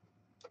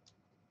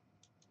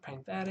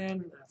 Paint that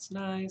in, that's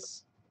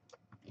nice.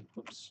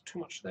 Oops, too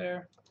much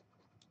there.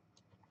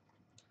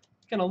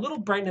 Again, a little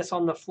brightness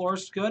on the floor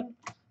is good.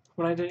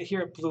 When I did it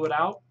here, it blew it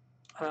out,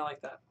 and I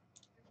like that.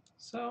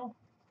 so.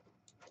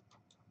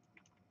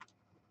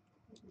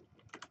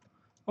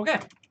 Okay.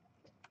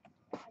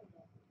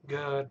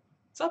 Good.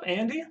 What's up,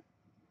 Andy?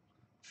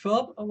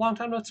 Philip, a long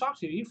time no talk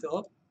to you,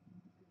 Philip.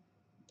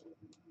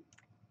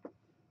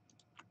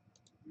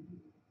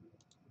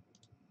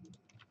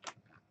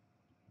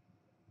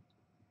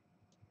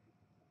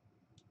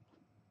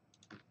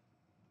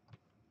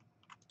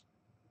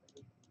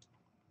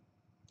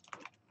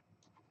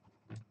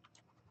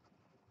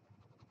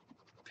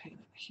 Paint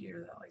it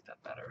here, I like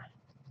that better.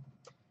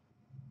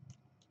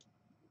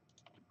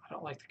 I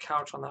don't like the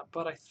couch on that,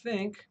 but I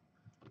think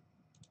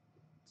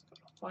let's go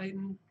to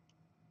lighten.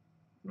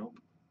 Nope.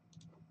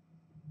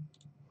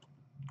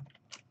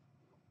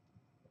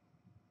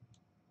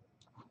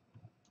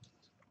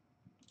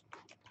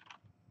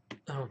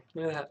 Oh,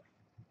 look at that.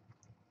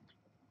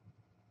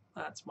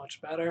 That's much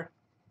better.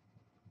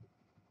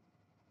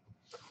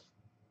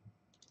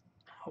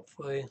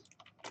 Hopefully,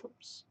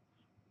 oops.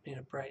 Need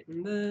to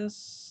brighten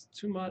this.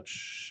 Too much.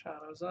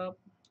 Shadows up.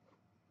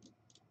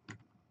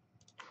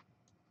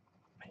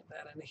 Paint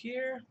that in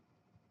here.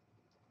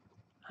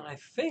 And I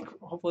think,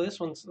 hopefully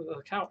this one's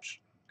the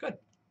couch. Good.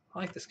 I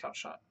like this couch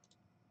shot.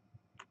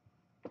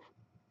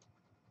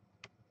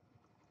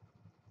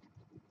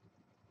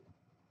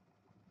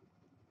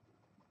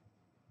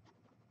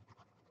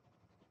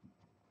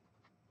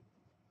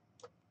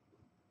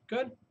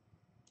 Good.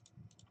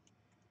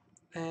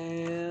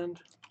 And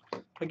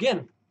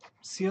again,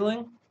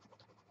 ceiling.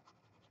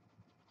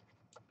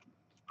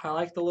 I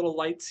like the little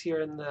lights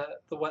here in the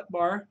wet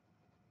bar.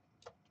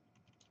 I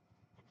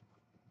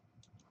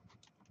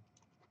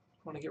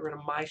want to get rid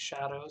of my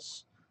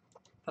shadows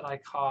that I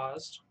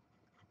caused.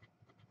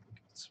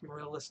 Get some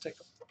realistic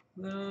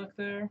look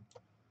there.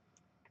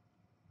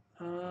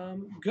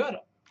 Good.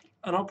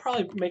 And I'll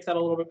probably make that a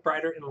little bit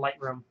brighter in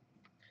Lightroom.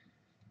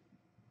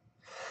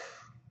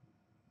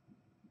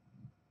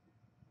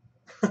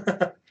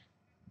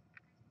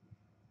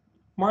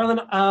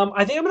 Marlon,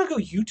 I think I'm going to go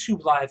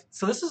YouTube Live.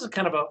 So this is a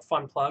kind of a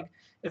fun plug.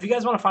 If you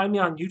guys want to find me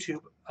on YouTube,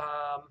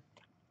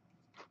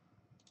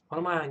 what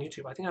am I on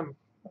YouTube? I think I'm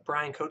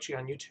Brian Kochi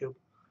on YouTube.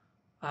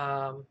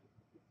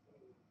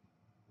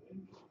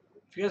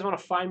 If you guys want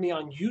to find me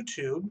on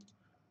YouTube,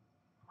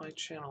 my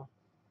channel,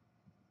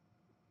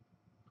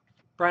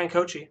 Brian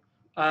Kochi.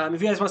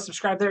 If you guys want to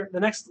subscribe there, the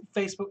next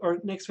Facebook or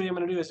next video I'm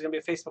going to do is going to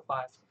be a Facebook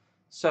Live.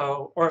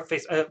 So, or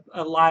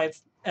a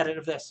live edit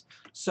of this.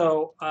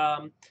 So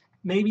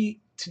maybe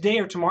today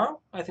or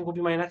tomorrow, I think will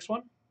be my next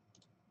one.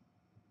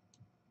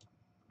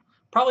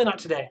 Probably not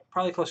today.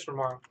 Probably closer to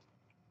tomorrow.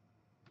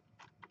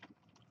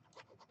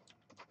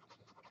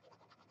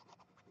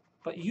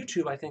 But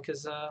YouTube, I think,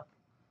 is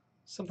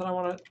something I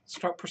want to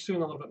start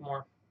pursuing a little bit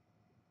more.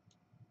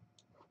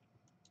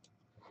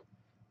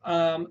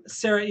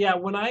 Sarah, yeah,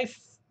 when I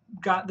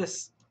got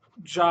this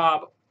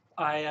job,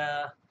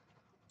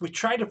 we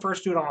tried to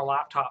first do it on a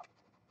laptop,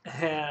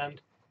 and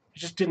it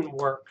just didn't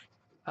work.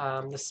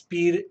 The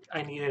speed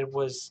I needed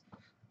was,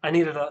 I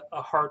needed a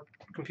hard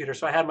computer,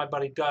 so I had my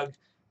buddy Doug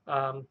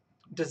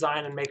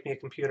design and make me a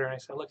computer, and I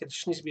said, look, it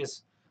just needs to be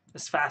as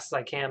fast as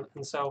I can.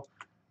 And so,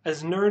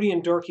 as nerdy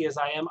and dorky as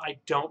I am, I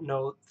don't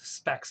know the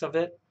specs of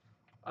it,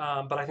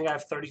 but I think I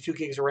have 32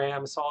 gigs of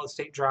RAM, solid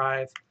state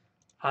drive.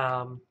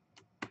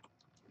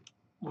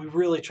 We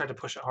really tried to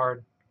push it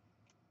hard.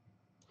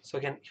 So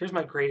again, here's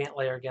my gradient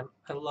layer again.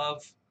 I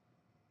love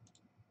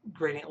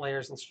gradient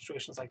layers in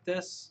situations like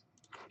this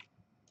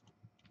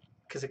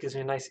because it gives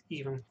me a nice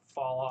even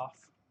fall off.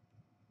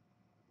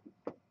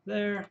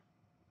 There.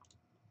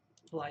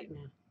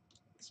 Lighten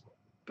this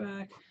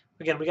back.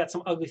 Again, we got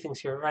some ugly things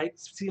here, right?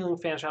 Ceiling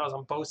fan shadows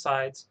on both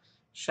sides.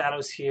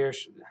 Shadows here,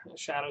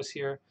 shadows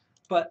here.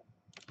 But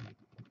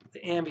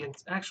the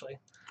ambience, actually,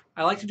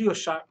 I like to do a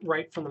shot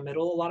right from the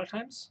middle a lot of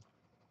times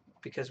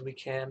because we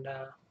can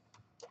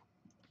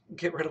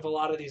get rid of a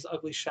lot of these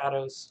ugly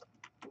shadows.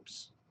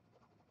 Oops.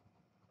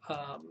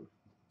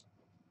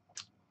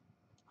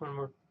 When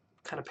we're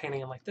kind of painting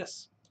them like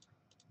this.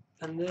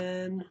 And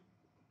then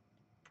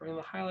bring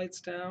the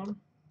highlights down,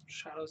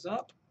 shadows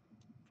up,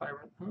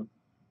 vibrant,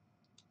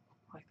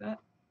 like that.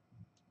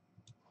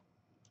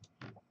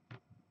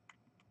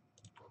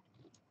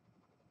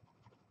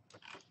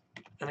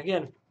 And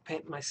again,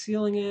 paint my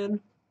ceiling in,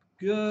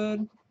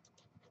 good.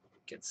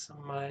 Get some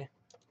of my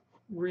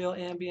real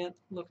ambient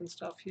looking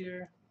stuff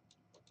here.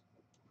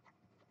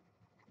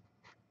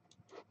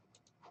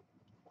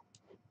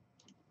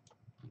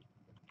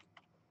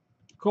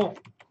 Cool.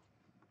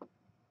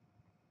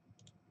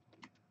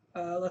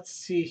 Let's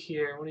see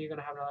here. When are you going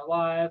to have another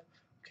live?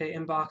 Okay,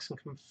 inbox and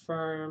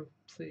confirm,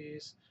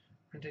 please.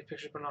 I'm going to take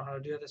pictures, but I don't know how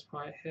to do it at this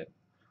point. Hit.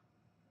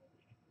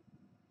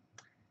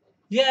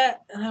 Yeah,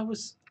 and I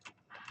was.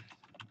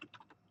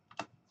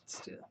 Let's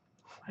do it.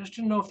 I just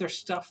didn't know if there's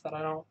stuff that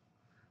I don't.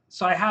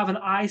 So I have an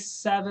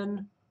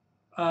i7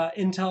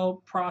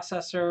 Intel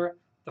processor,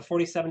 the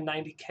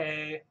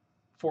 4790K,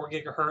 4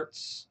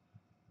 gigahertz,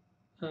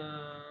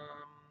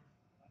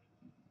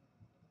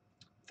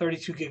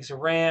 32 gigs of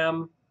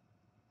RAM.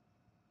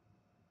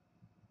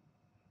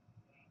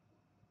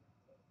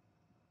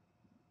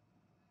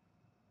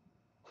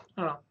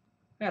 I don't know.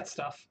 That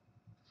stuff.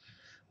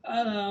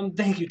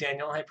 Thank you,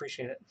 Daniel. I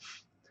appreciate it.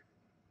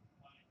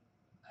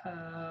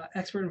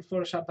 Expert in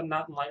Photoshop, but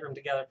not in Lightroom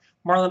together.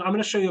 Marlon, I'm going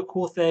to show you a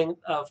cool thing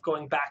of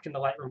going back into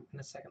Lightroom in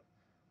a second.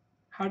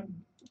 How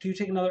do you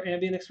take another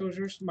ambient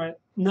exposures?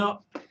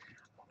 No.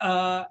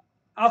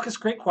 Alcus,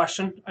 great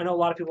question. I know a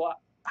lot of people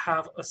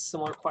have a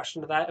similar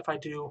question to that. If I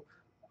do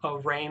a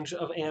range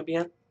of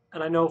ambient,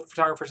 and I know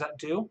photographers that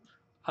do.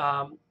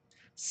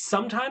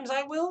 Sometimes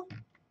I will,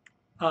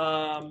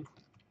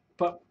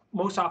 but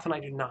most often I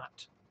do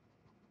not.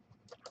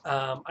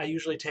 I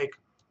usually take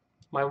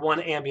my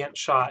one ambient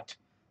shot,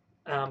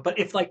 but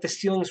if like the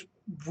ceiling's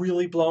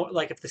really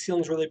like if the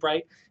ceiling's really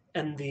bright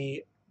and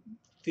the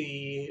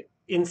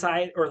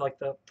inside or like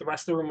the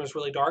rest of the room is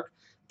really dark,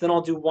 then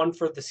I'll do one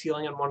for the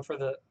ceiling and one for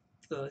the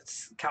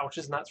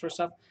couches and that sort of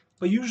stuff.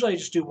 But usually I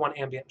just do one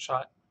ambient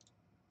shot.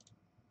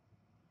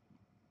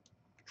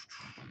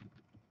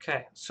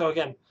 Okay, so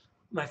again,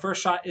 my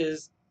first shot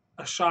is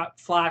a shot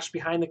flash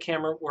behind the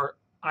camera where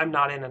I'm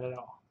not in it at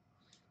all.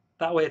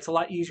 That way it's a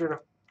lot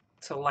easier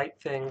to light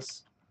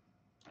things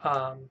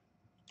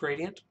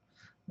gradient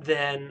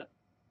than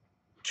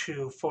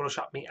to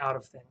Photoshop me out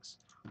of things.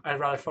 I'd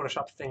rather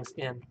Photoshop things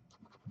in.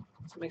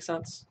 Does that make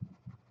sense?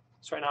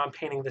 So right now I'm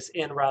painting this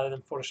in rather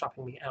than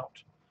Photoshopping me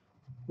out.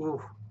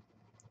 Ooh,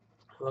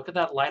 look at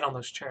that light on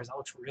those chairs. That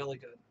looks really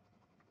good.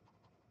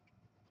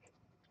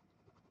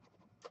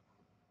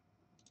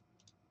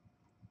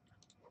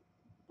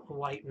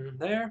 Lighten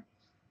there.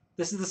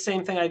 This is the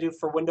same thing I do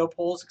for window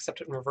pulls,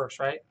 except in reverse,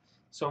 right?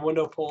 So in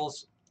window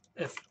pulls,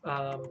 if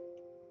you're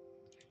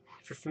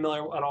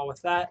familiar at all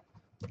with that,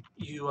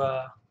 you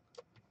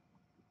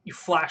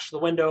flash the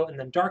window and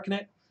then darken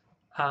it.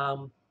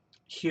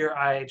 Here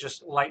I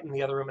just lighten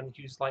the other room and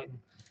use lighten.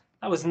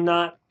 That was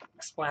not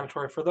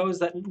explanatory. For those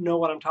that know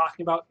what I'm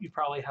talking about, you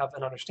probably have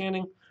an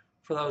understanding.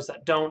 For those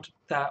that don't,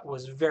 that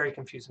was very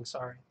confusing.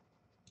 Sorry.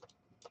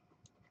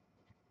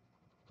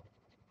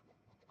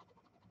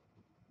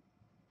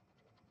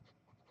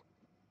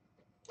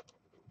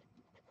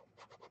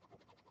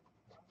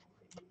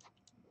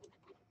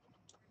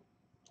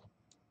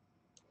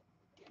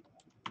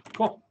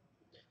 Cool.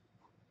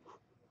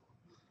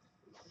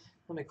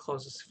 Let me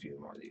close a few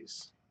more of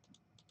these.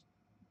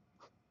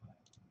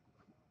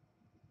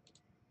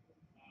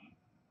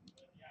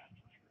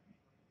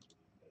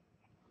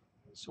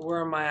 So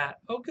where am I at?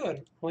 Oh,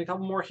 good. Only a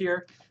couple more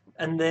here.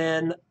 And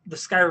then the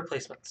sky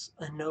replacements.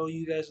 I know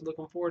you guys are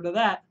looking forward to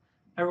that.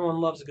 Everyone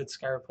loves a good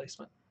sky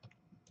replacement.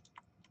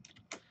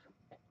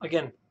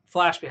 Again,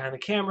 flash behind the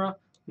camera,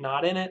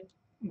 not in it.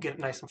 Get it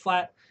nice and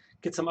flat.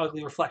 Get some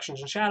ugly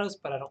reflections and shadows,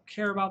 but I don't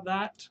care about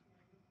that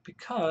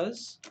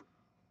because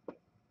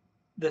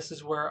this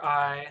is where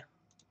I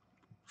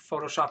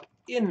Photoshop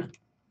in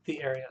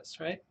the areas,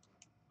 right?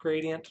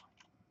 Gradient,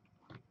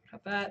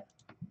 got that.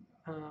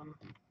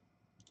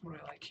 What do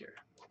I like here?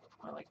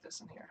 I like this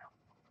in here.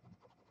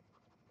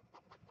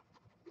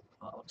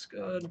 That looks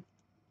good. A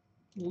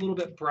little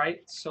bit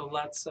bright, so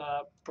let's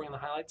bring the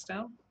highlights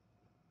down.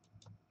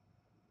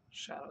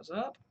 Shadows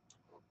up.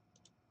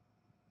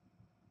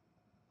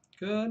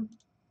 Good.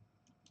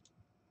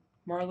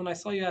 Marlon, I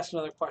saw you asked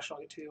another question.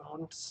 I'll get to you in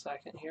 1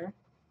 second here.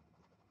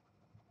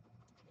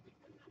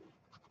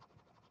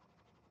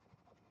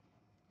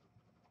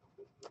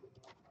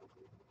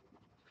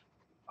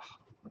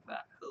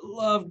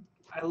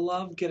 I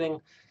love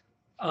getting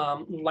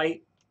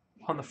light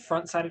on the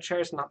front side of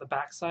chairs, not the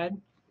back side.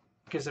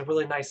 It gives a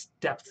really nice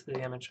depth to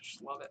the image. I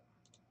just love it.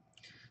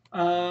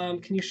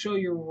 Can you show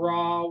your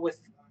raw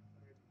with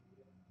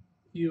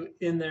you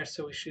in there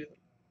so we shoot?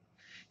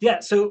 Yeah,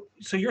 so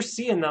you're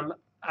seeing them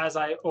as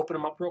I open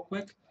them up real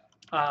quick.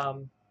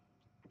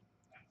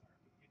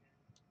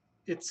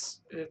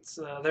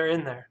 They're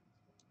in there,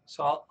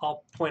 so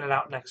I'll point it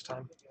out next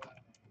time.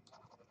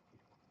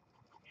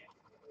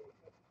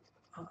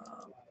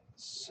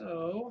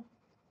 So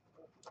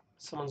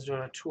someone's doing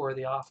a tour of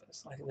the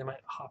office. I think they might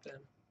hop in.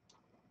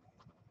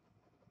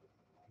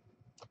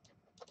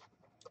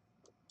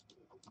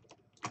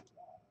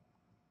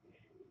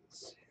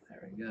 Let's see,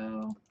 there we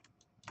go.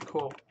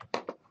 Cool.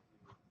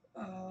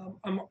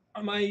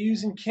 Am I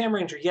using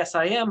CamRanger? Yes,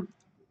 I am.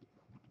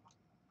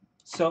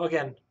 So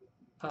again,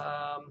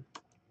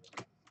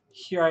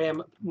 here I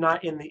am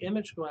not in the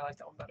image. Oh, I like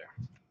that one better.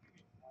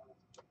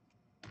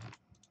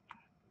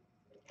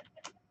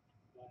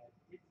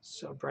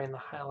 So bring the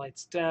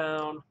highlights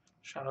down,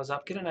 shadows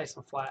up, get it nice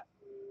and flat.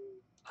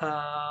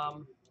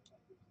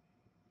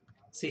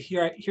 See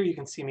here you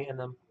can see me in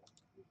them.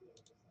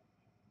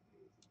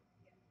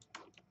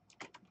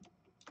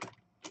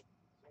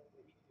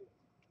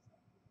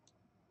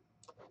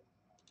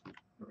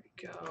 There we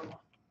go.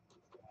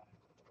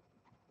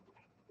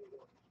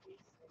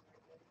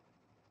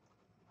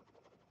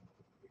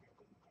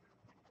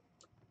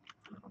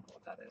 I don't know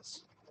what that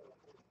is.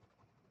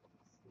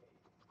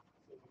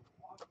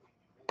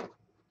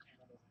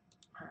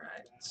 All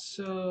right,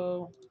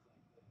 so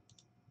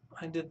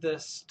I did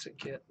this to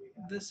get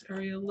this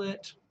area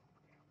lit.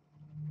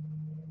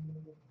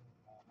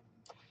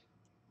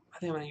 I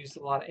think I'm going to use a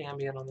lot of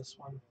ambient on this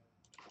one.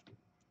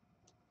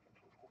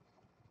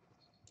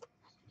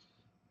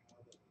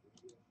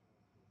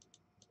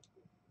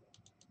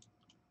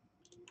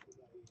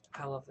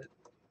 I love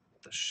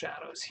the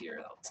shadows here.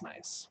 That looks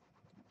nice.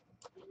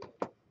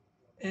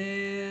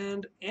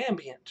 And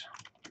ambient.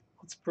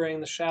 Let's bring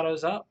the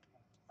shadows up.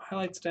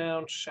 Highlights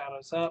down,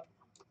 shadows up.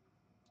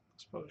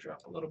 Exposure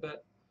up a little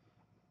bit.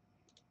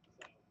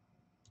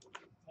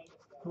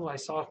 Oh, I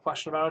saw a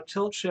question about a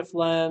tilt shift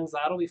lens.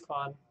 That'll be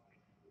fun.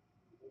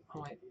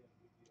 Oh, wait.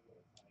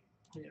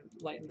 I need to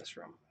lighten this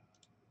room.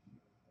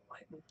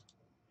 Lighten.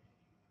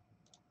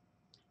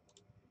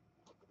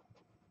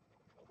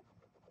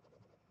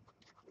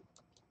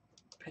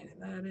 Painting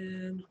that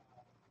in.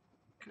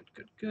 Good,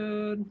 good,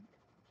 good.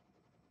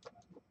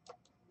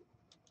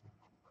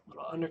 A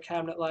little under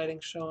cabinet lighting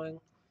showing.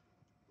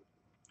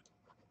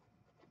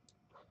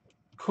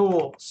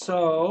 Cool.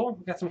 So,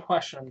 we got some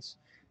questions.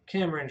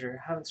 Cam Ranger,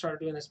 haven't started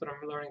doing this, but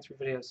I'm learning through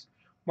videos.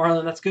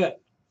 Marlon, that's good.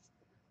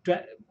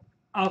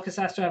 Alcus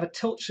asked, do I have a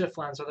tilt shift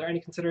lens? Are there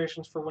any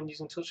considerations for when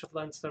using tilt shift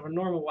lens instead of a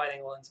normal wide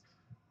angle lens?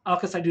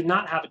 Alcus, I do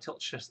not have a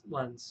tilt shift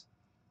lens.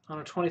 On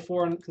a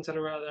 24, and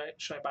consider whether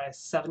should I buy a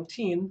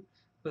 17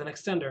 with an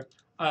extender.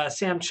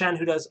 Sam Chen,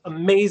 who does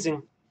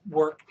amazing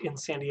work in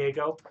San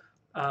Diego,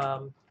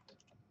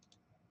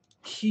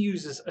 he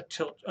uses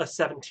a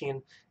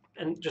 17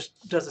 and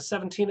just does a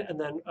 17 and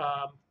then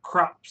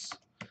crops.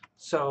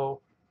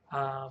 So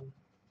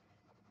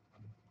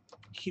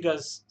he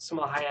does some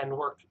of the high-end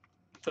work,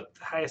 the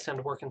highest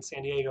end work in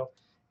San Diego,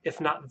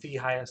 if not the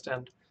highest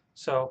end.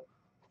 So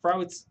for I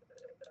would,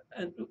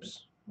 and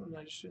oops, what did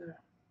I just do there?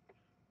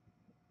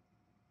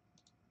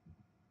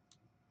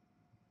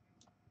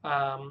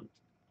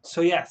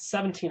 So yeah,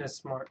 17 is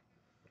smart.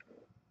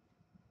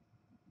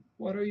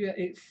 What are you at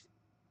 8?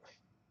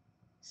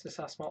 Is this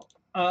how small?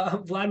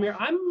 Vladimir,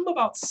 I'm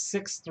about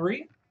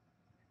 6'3".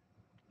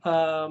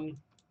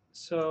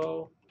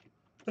 So,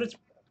 but it's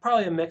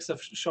probably a mix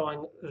of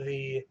showing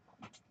the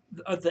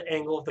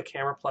angle of the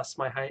camera plus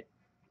my height.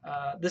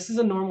 This is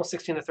a normal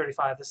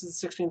 16-35. This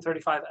is a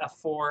 16-35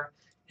 f4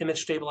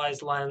 image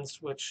stabilized lens,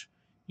 which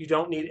you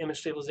don't need image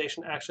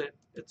stabilization. Actually,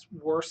 it's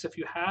worse if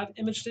you have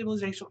image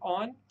stabilization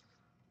on.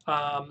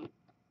 I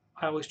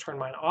always turn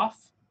mine off.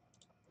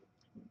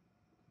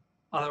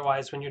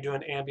 Otherwise, when you're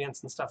doing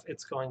ambience and stuff,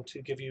 it's going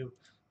to give you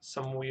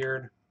some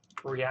weird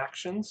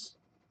reactions.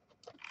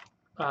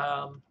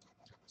 But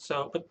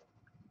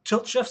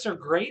tilt shifts are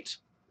great.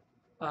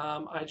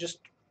 I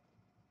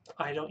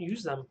don't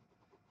use them.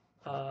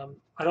 I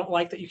don't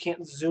like that you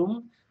can't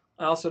zoom.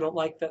 I also don't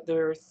like that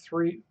they're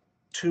 $2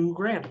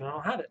 grand and I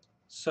don't have it.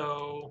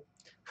 So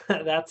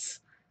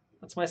that's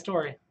my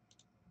story.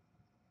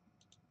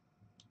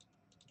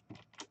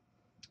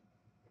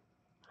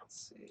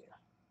 Let's see.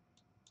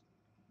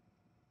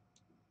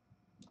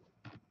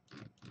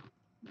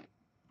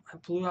 I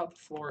blew out the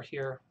floor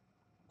here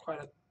quite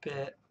a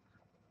bit.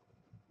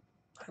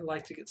 I'd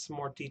like to get some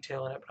more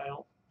detail in it, but I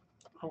don't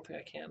think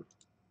I can.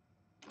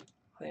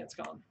 I think it's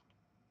gone.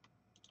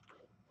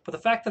 But the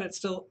fact that it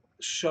still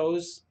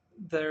shows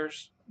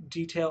there's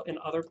detail in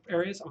other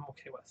areas, I'm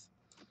okay with.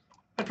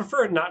 I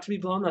prefer it not to be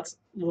blown. That's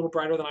a little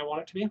brighter than I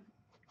want it to be.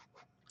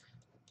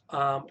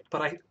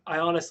 But I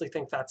honestly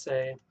think that's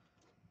a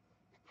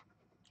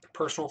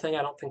personal thing.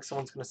 I don't think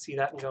someone's going to see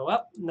that and go,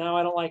 well, no,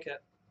 I don't like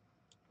it.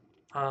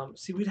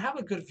 See, we'd have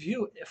a good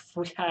view if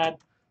we had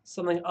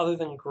something other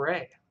than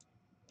gray.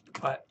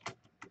 But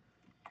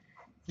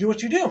do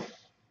what you do.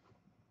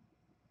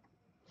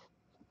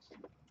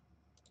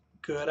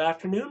 Good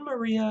afternoon,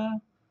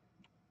 Maria.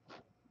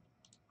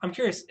 I'm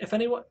curious,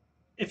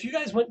 if you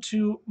guys went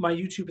to my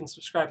YouTube and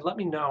subscribed, let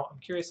me know. I'm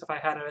curious if I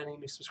had any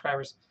new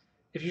subscribers.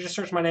 If you just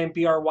search my name,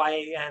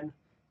 BRYANKOCI.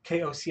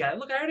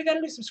 Look, I already got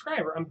a new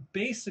subscriber. I'm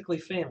basically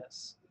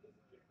famous.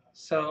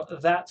 So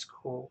that's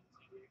cool.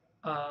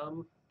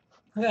 Look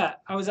at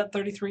that. I was at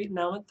 33,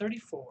 now I'm at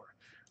 34.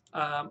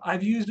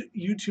 I've used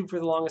YouTube for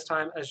the longest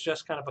time as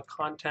just kind of a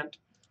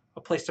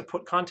place to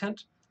put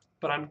content,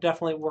 but I'm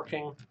definitely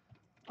working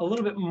a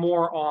little bit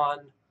more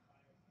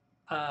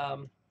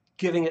on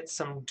giving it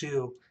some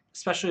due,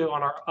 especially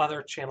on our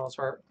other channels,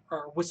 our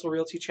Whistle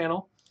Realty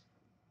channel,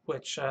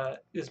 which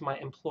is my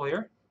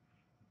employer,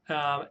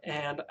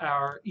 and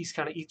our East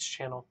County Eats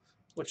channel,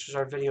 which is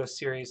our video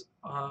series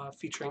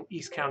featuring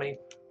East County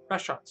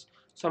restaurants.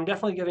 So I'm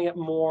definitely giving it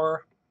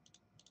more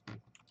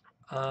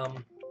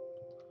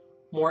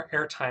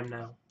airtime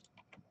now.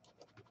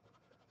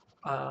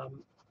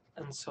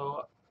 And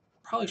so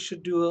probably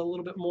should do a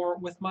little bit more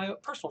with my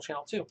personal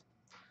channel too.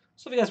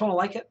 So if you guys want to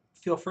like it,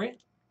 feel free.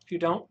 If you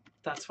don't,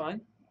 that's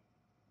fine.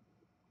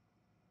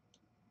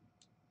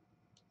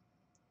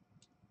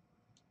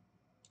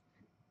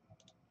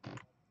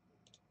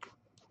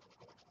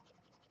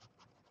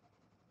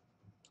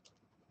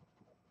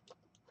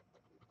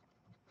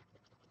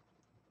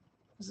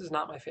 This is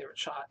not my favorite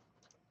shot.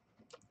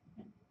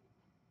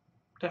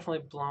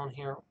 Definitely blown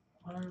here.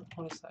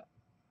 What is that?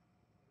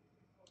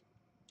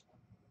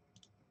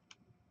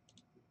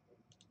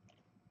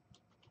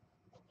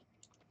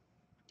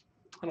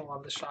 I don't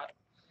love this shot.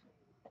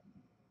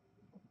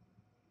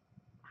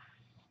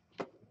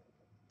 Let's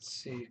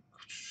see.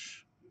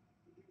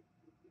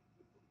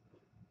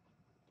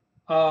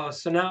 Oh,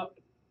 so now,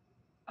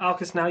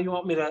 Alcus, now you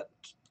want me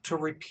to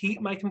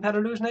repeat my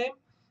competitor's name?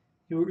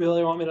 You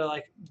really want me to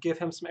like give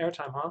him some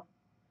airtime, huh?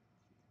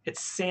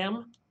 It's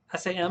Sam,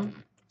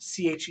 Sam,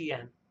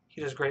 Chen.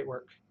 He does great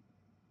work.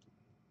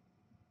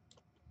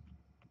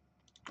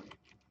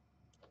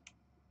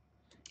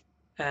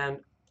 And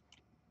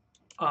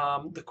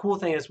the cool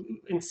thing is,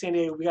 in San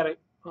Diego, we got to,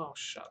 oh,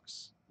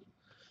 shucks.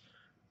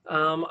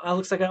 It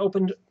looks like I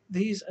opened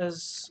these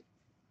as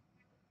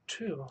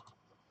 2.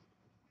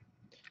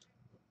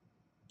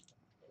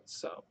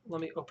 So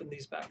let me open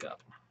these back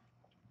up.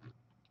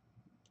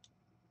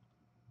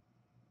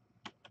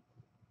 I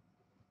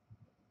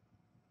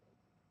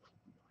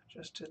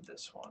just did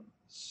this one.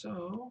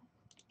 So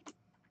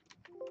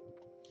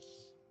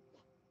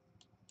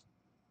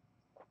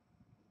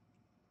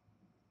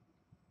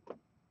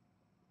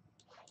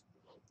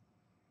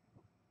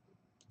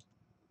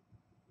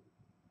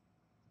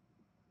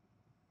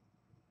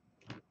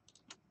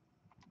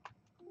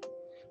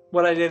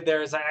what I did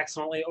there is I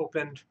accidentally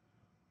opened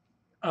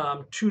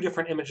 2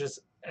 different images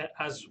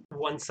as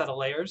one set of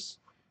layers,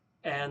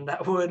 and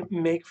that would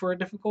make for a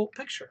difficult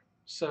picture.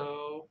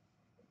 So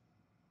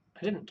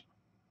I didn't.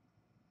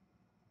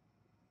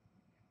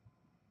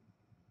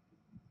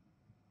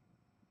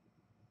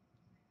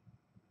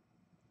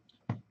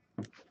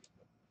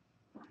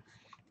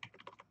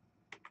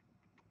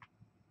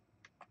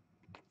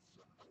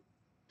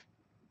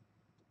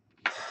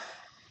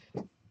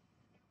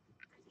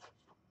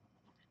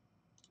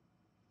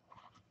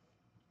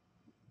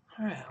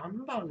 All right, I'm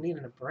about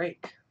needing a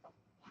break.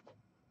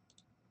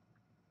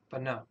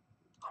 But no,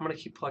 I'm going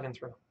to keep plugging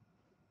through.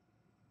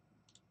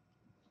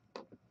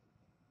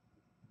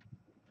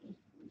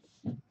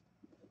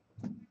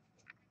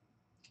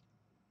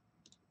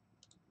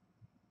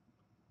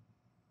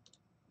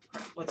 All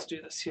right, let's do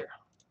this here.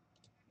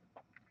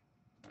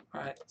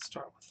 All right, let's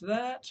start with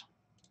that.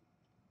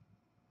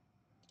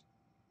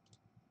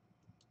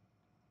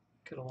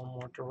 Get a little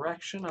more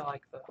direction. I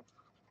like the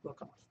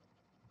look on the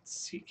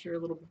seat here a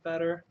little bit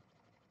better.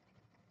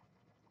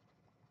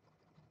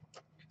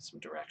 Get some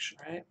direction,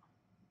 right?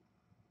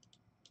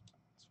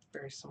 It's a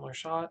very similar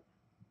shot.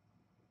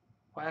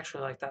 Well, I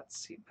actually like that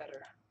seat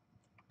better.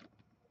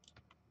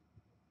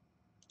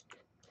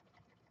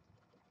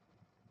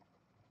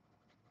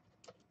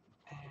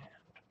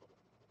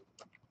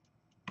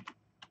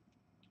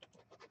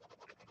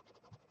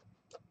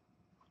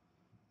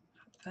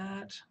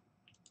 That.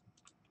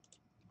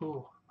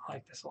 Ooh, I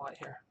like this a lot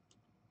here.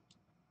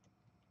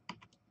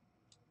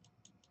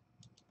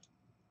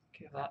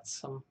 Give that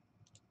some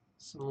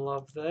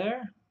love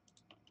there.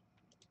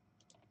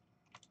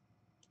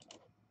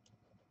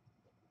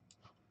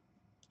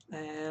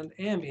 And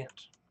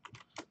ambient.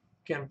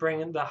 Again,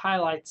 bringing the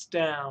highlights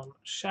down,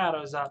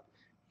 shadows up.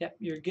 Yep,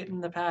 you're getting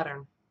the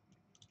pattern.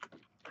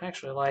 I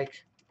actually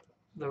like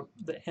the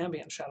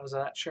ambient shadows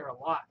of that chair a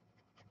lot.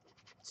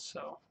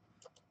 So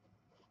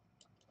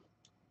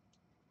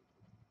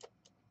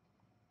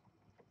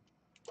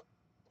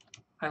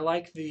I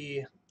like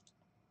the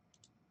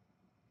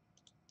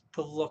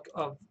look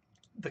of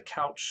the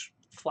couch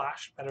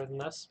flash better than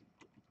this.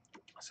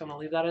 So I'm gonna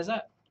leave that as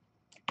that.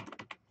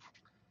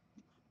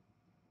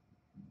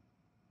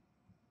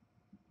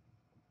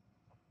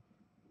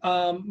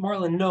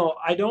 Marlon, no,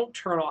 I don't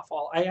turn off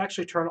all. I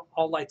actually turn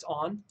all lights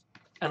on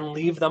and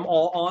leave them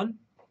all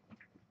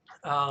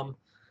on.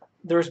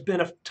 There's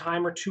been a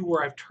time or two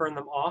where I've turned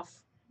them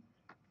off,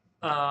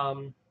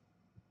 but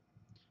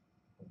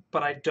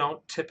I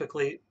don't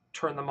typically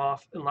turn them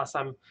off unless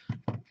I'm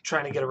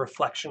trying to get a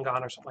reflection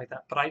gone or something like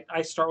that. But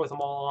I start with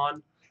them all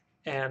on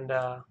and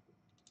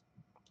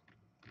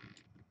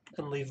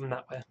leave them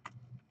that way.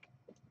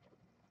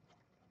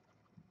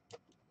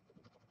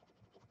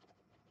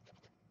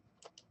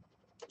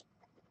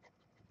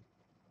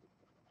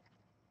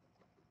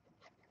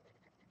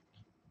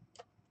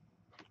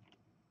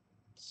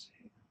 Let's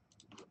see.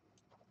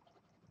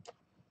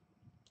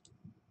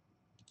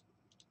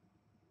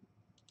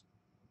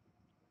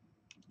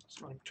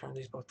 So I'm going to turn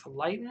these both to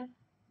lighten.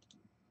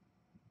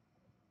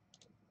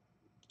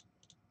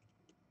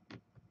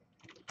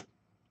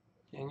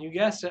 And you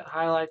guessed it,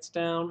 highlights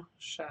down,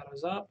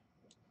 shadows up.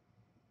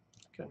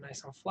 Get it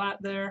nice and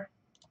flat there.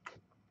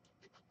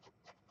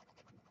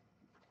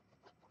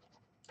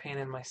 Paint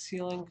in my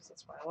ceiling, because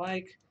that's what I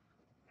like.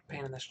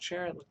 Paint in this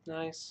chair, it looked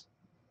nice.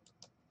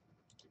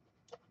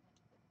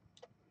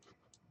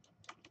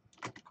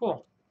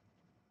 Cool.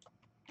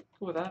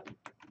 Cool with that.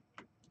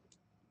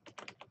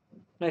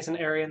 Nice and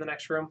airy in the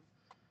next room.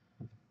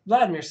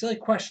 Vladimir, silly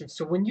question.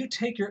 So when you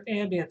take your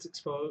ambient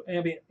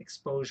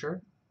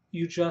exposure,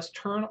 you just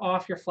turn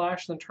off your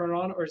flash, then turn it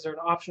on, or is there an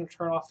option to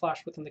turn off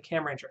flash within the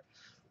Cam Ranger?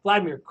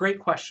 Vladimir, great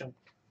question,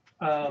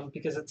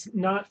 because it's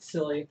not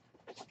silly.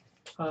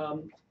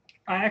 I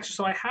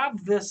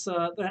have this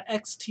the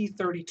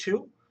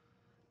XT32,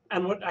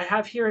 and what I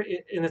have here,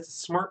 and it's a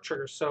smart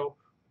trigger. So,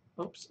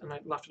 oops, and I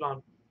left it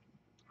on.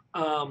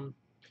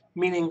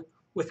 Meaning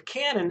with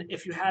Canon,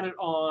 if you had it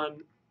on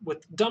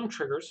with dumb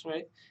triggers,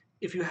 right?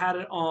 If you had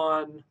it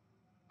on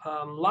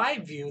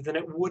live view, then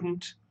it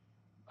wouldn't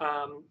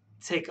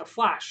take a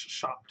flash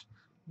shot.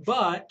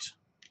 But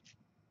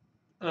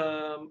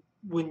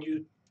when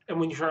you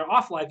turn it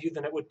off live view,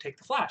 then it would take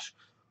the flash.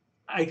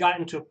 I got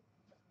into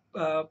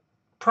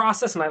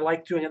process, and I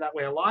like doing it that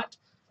way a lot.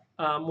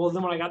 Well,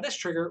 then when I got this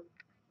trigger,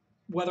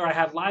 whether I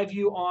had live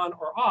view on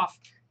or off,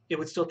 it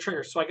would still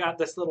trigger. So I got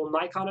this little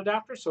Nikon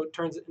adapter, so it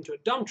turns it into a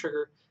dumb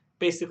trigger,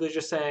 basically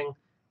just saying.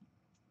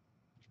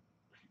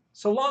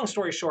 So long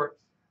story short,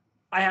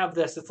 I have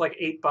this. It's like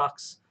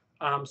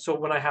 $8. So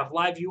when I have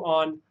live view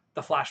on,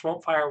 the flash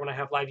won't fire. When I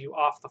have live view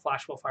off, the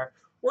flash will fire.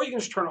 Or you can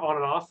just turn it on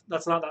and off.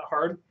 That's not that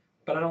hard,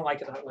 but I don't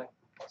like it that way.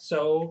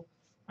 So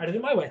I did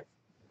it my way.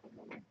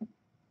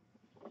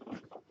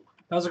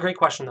 That was a great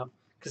question, though,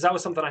 because that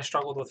was something I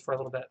struggled with for a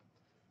little bit,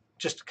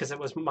 just because it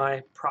was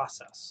my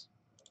process.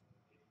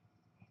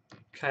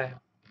 Okay.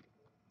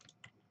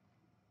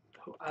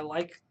 I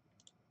like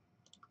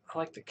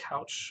the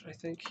couch, I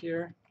think,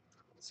 here.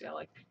 Let's see, I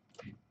like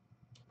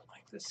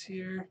this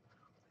here.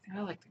 I think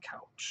I like the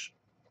couch.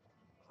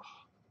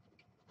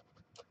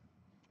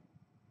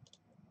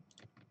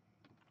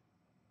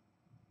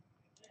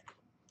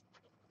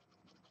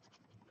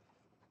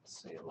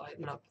 Let's see,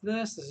 lighten up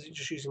this. This is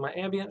just using my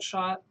ambient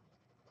shot.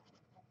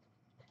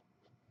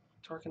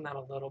 Darken that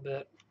a little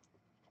bit.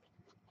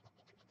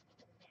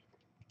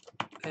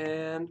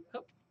 And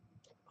oh,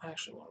 I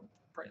actually want to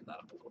brighten that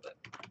up a little bit.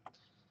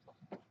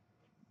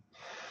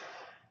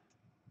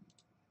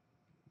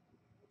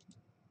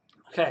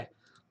 Okay,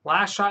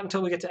 last shot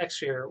until we get to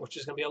exterior, which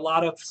is going to be a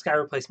lot of sky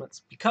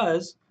replacements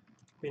because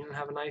we didn't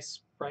have a nice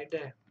bright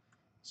day.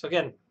 So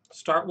again,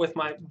 start with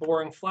my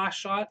boring flash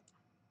shot.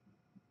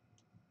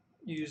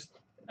 Use,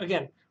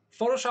 again,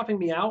 photoshopping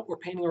me out or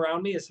painting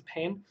around me is a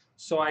pain,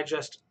 so I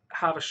just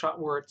have a shot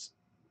where it's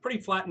pretty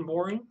flat and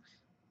boring,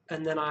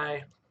 and then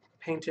I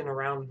paint in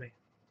around me.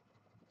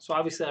 So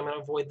obviously I'm going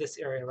to avoid this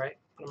area, right?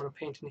 But I'm going to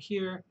paint in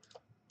here.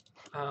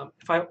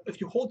 If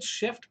you hold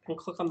shift and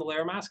click on the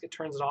layer mask, it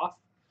turns it off,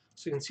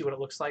 so you can see what it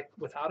looks like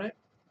without it.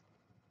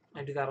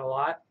 I do that a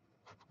lot.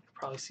 You've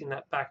probably seen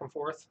that back and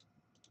forth.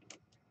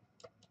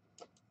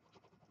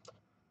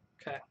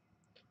 Okay.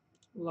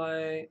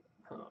 Light,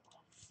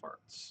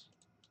 farts.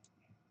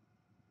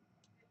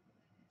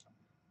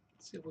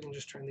 Let's see if we can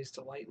just turn these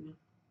to lighten.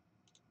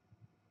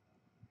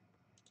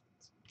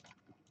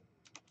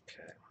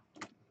 Okay.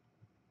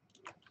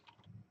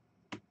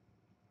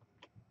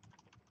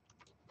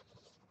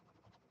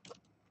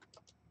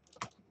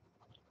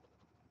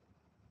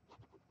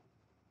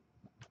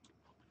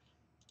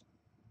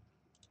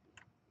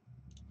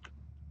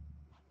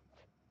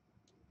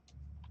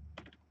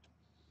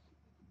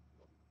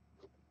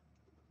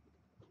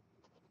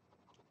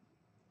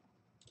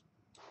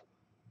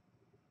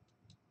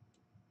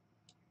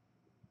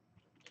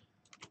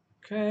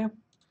 Okay,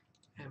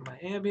 and my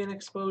ambient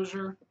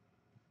exposure.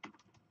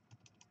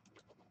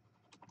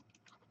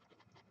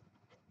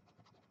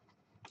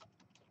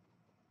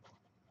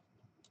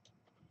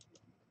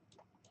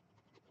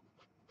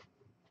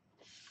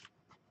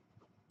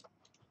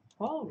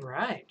 All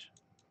right,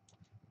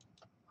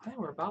 I think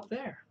we're about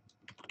there.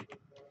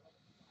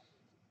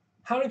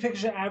 How many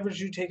pictures on average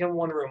do you take in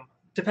one room?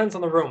 Depends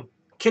on the room.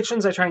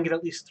 Kitchens, I try and get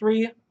at least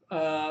 3.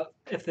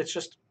 If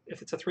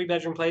it's a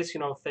 3-bedroom place,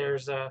 if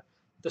there's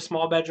the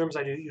small bedrooms,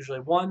 I do usually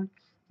 1.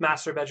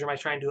 Master bedroom, I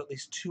try and do at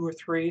least 2 or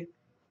 3.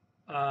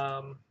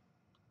 Yeah.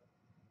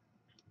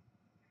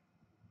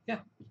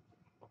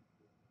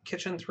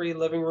 Kitchen 3,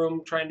 living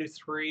room, try and do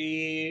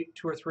 2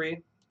 or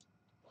 3.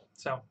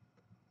 So.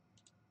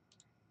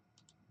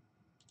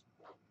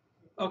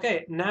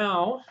 Okay,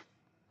 now,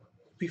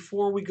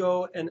 before we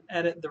go and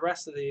edit the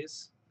rest of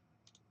these,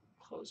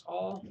 close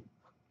all.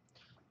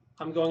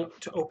 I'm going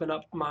to open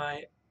up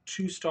my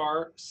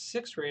 2-star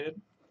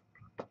 6-rated,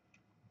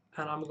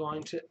 and I'm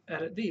going to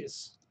edit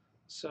these.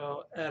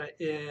 So edit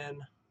in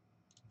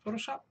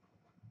Photoshop.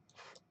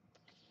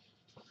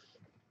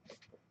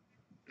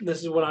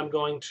 This is what I'm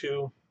going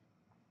to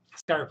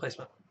sky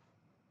replacement.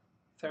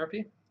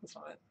 Therapy? That's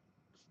not it.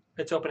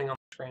 It's opening on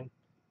the screen.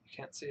 You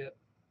can't see it.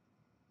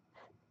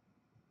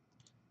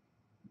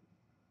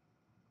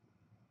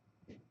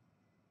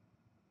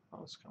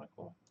 Oh, it's kind of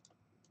cool.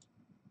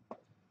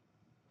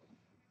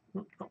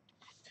 Oh. All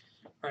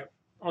right,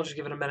 I'll just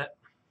give it a minute.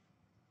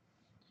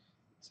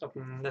 Let's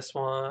open this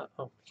one.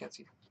 Oh, you can't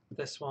see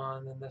this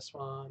one, then this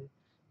one,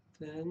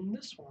 then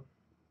this one.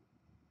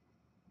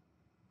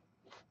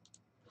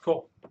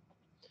 Cool.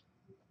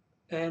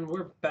 And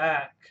we're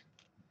back.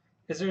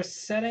 Is there a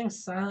setting,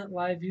 silent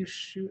live view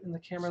shoot in the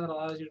camera that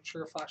allows you to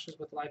trigger flashes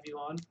with live view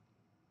on?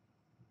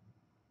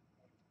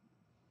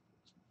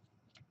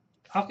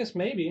 Alcus,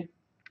 maybe.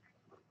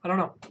 I don't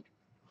know.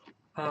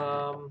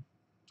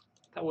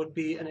 That would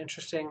be an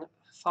interesting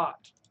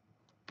thought.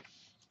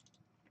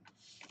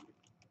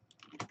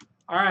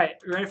 All right,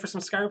 you ready for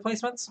some sky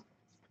replacements?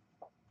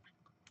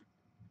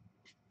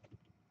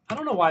 I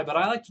don't know why, but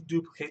I like to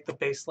duplicate the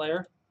base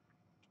layer.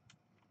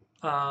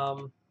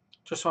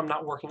 just so I'm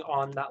not working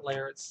on that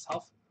layer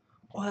itself.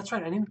 Oh, that's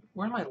right.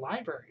 Where are my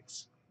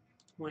libraries?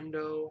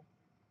 Window,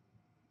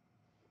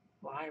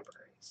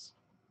 libraries.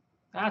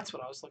 That's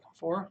what I was looking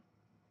for.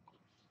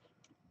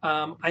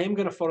 I am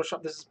going to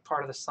Photoshop. This is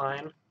part of the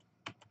sign.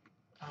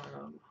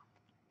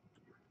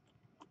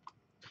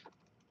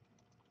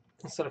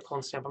 Instead of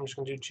clone stamp, I'm just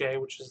going to do J,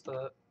 which is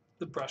the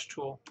brush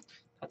tool.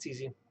 That's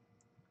easy.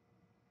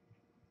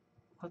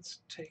 Let's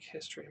take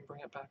history and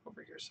bring it back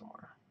over here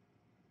somewhere.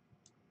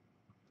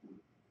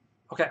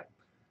 Okay.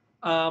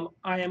 I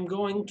am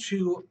going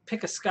to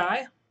pick a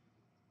sky,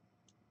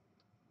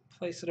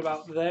 place it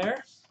about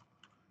there.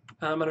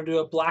 I'm going to do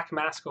a black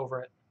mask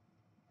over it.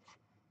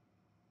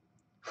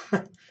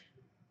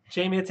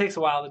 Jamie, it takes a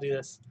while to do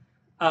this.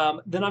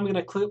 Then I'm going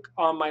to click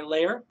on my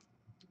layer.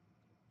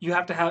 You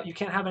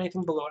can't have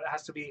anything below it. It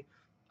has to be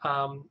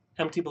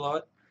empty below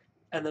it.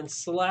 And then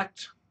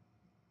select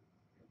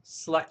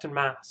and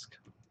mask.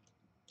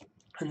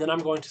 And then I'm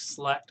going to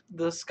select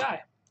the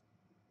sky.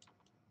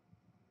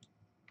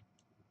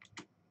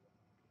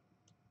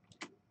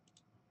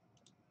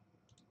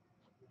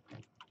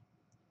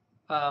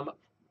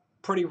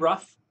 Pretty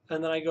rough.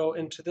 And then I go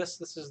into this.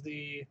 This is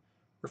the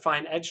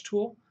Refine Edge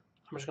tool.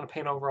 I'm just going to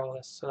paint over all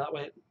this. So that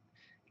way,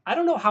 I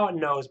don't know how it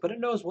knows, but it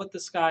knows what the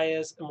sky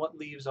is and what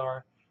leaves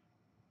are.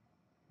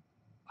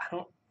 I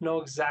don't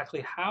know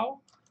exactly how,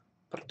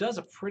 but it does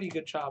a pretty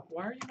good job.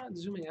 Why are you not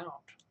zooming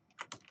out?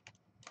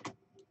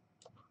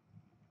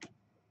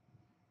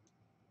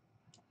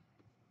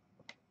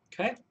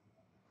 Okay.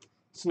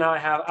 So now I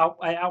have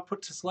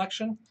output to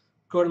selection.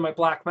 Go to my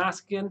black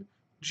mask again.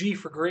 G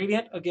for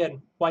gradient.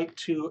 Again, white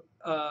to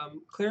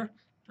clear.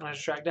 And I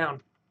just drag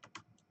down.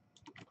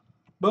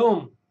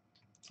 Boom.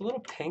 It's a little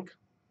pink.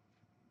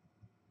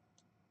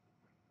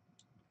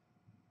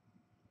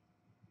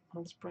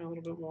 Let's bring a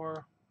little bit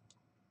more.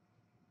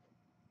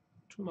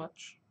 Too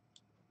much.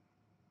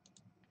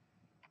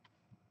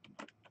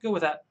 Go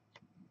with that.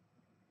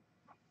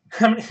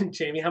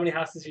 Jamie, how many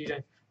houses are you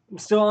doing? I'm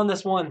still on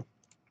this one.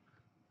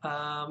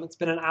 It's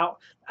been an hour.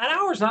 An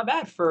hour is not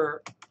bad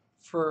for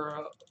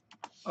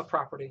a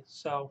property.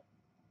 So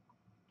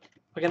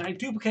again, I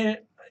duplicate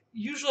it.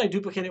 Usually I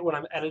duplicate it when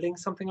I'm editing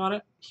something on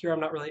it. Here I'm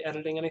not really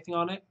editing anything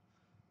on it.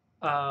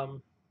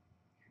 But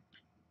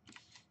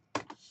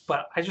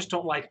I just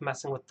don't like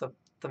messing with the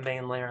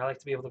main layer. I like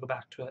to be able to go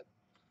back to it.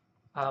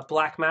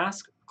 Black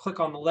mask, click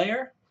on the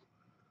layer,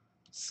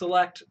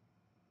 select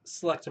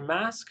and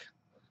mask,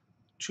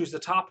 choose the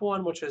top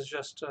one, which is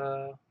just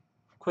a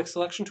quick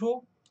selection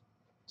tool.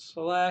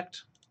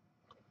 Select,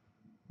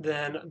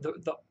 then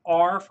the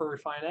R for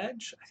Refine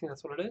Edge, I think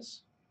that's what it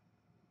is.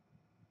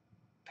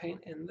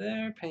 Paint in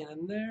there, paint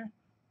in there.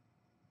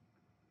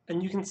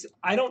 And you can see,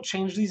 I don't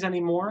change these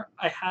anymore.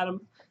 I had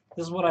them,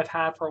 this is what I've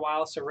had for a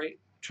while, so rate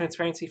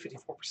transparency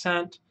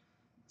 54%,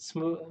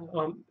 smooth,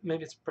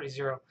 maybe it's pretty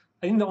zero.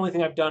 I think the only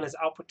thing I've done is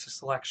output to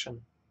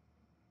selection.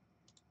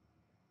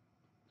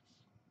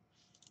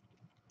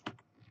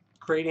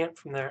 Gradient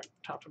from there,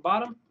 top to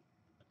bottom.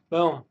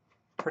 Boom,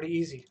 pretty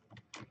easy.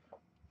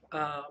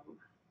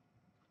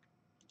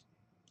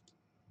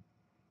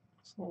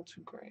 It's a little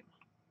too green.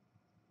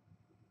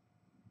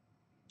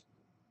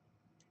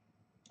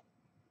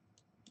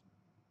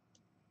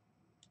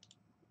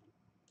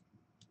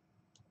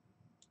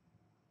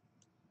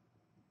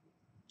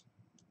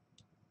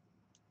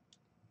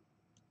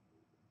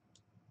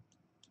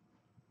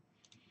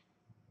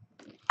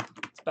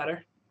 It's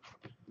better.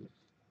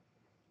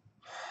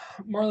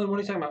 Marlon, what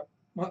are you talking about?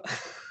 What?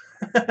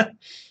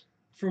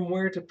 From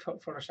where to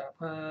Photoshop?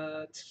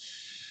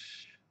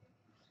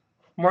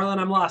 Marlon,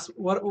 I'm lost.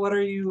 What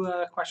are you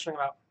questioning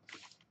about?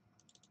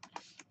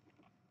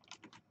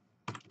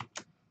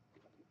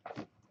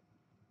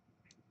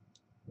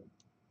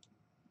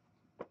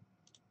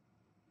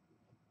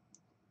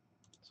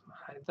 So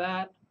hide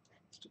that.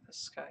 Let's do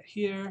this guy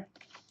here.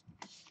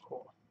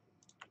 Cool.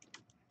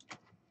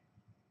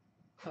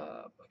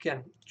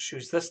 Again,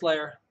 choose this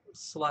layer,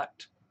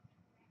 select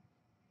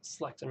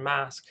and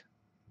mask,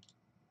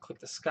 click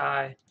the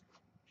sky,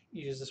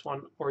 use this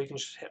one, or you can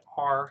just hit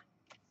R,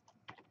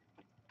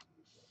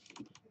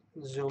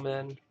 zoom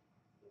in. I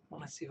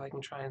want to see if I can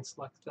try and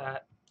select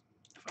that,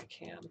 if I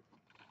can.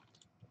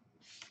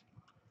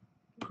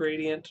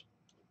 Gradient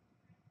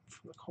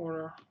from the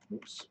corner,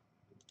 oops.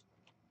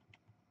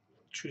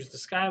 Choose the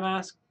sky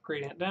mask,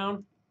 gradient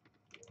down.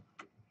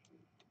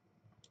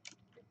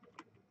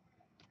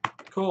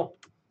 Cool.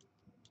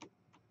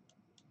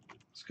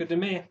 It's good to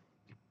me.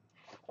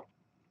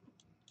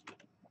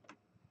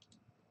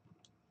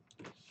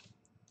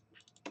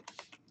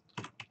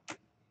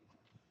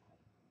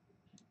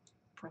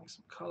 Bring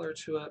some color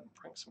to it,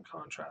 bring some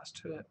contrast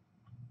to it.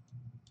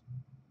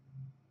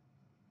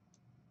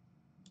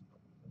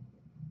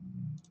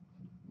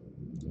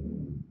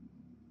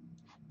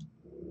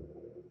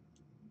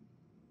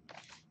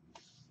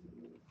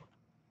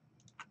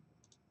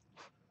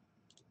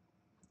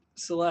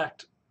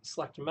 Select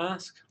a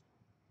mask.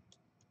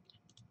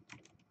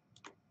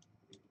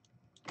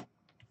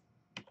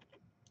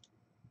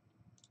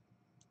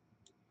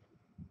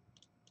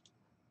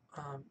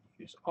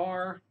 use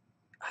R.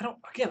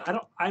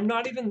 I'm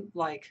not even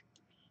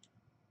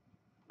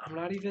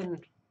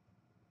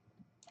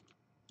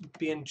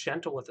being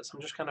gentle with this.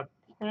 I'm just kind of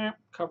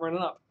covering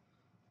it up.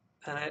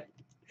 And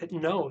it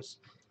knows.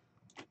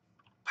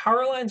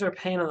 Power lines are a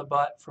pain in the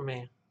butt for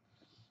me.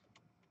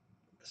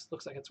 This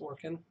looks like it's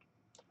working.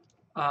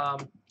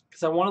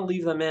 Because I want to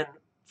leave them in.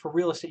 For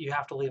real estate, you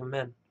have to leave them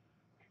in.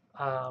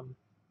 I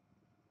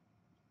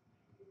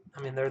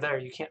mean, they're there.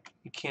 You can't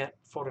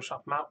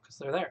Photoshop them out because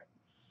they're there.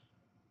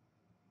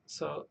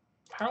 So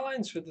power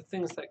lines are the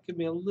things that give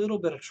me a little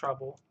bit of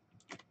trouble.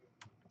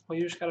 Well,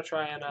 you just got to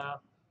try and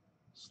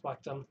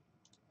select them.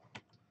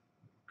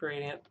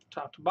 Gradient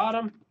top to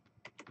bottom.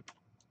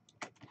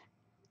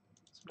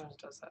 Sometimes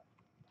it does that.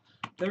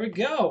 There we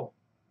go.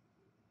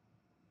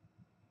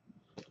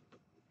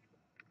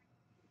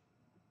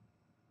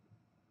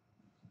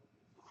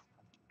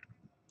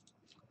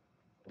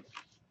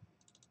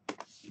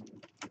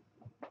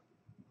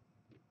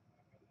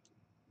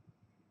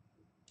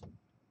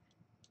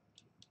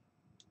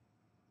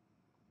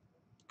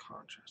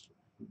 Contrast.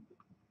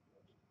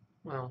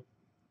 Well,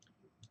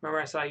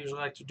 remember I said I usually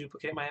like to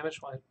duplicate my image?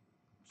 Well, I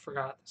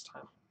forgot this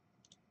time.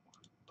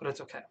 But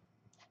it's okay.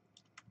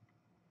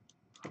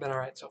 I've been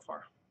alright so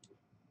far.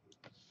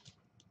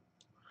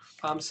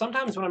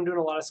 Sometimes when I'm doing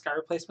a lot of sky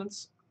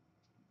replacements,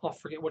 I'll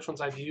forget which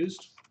ones I've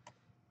used.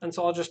 And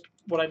so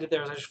what I did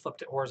there is I just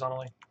flipped it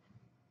horizontally.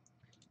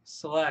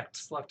 Select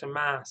a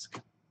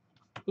mask.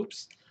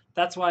 Oops.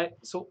 That's why,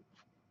 so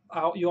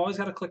you always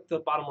got to click the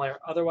bottom layer.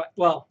 Otherwise,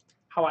 well,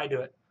 how I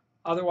do it.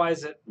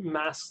 Otherwise it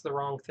masks the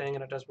wrong thing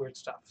and it does weird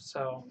stuff.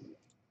 So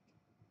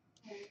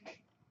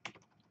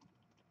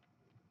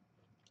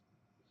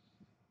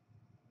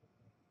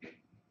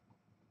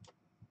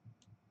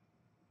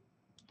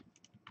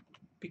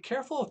be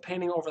careful of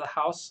painting over the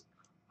house.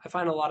 I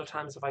find a lot of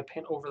times if I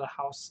paint over the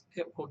house,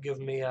 it will give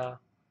me I'll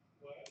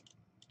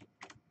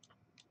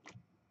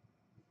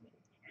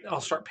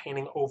start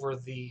painting over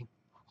the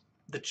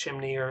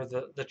chimney or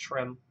the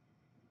trim.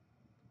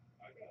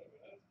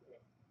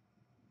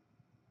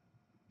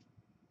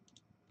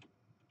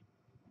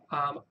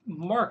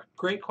 Mark,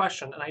 great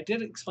question, and I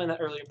did explain that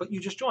earlier, but you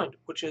just joined,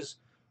 which is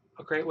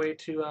a great way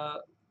to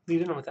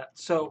lead in with that.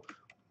 So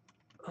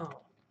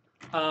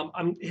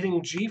I'm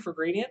hitting G for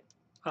gradient.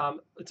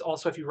 It's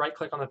also, if you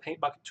right-click on the paint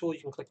bucket tool,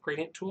 you can click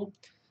gradient tool.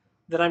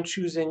 Then I'm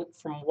choosing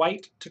from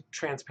white to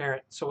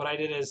transparent. So what I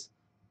did is,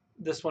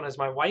 this one is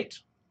my white,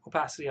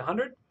 opacity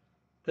 100.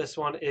 This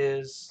one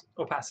is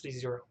opacity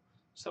 0.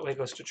 So that way it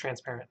goes to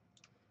transparent.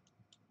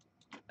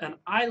 And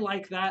I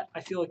like that.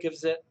 I feel it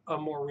gives it a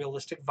more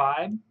realistic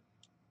vibe.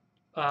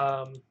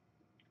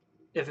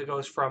 If it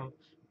goes from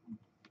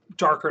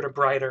darker to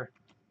brighter,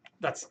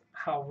 that's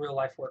how real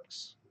life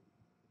works.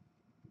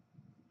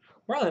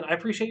 Well then, I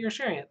appreciate your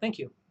sharing it. Thank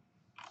you.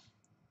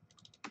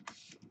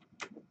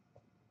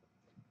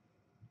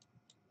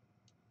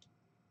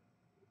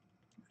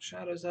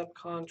 Shadows up,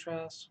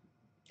 contrast.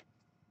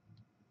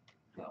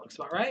 That looks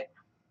about right.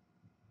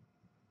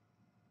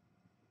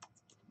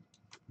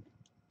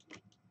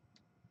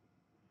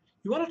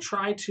 You want to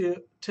try to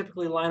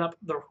typically line up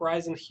the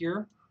horizon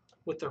here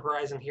with the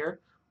horizon here.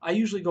 I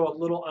usually go a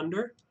little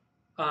under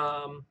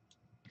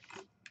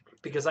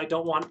because I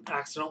don't want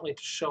accidentally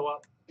to show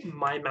up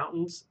my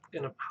mountains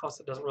in a house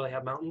that doesn't really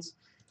have mountains.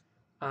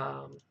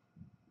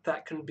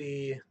 That can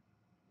be,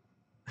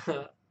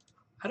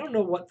 I don't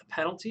know what the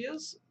penalty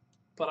is,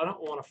 but I don't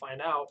want to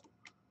find out.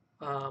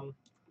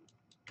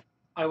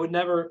 I would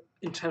never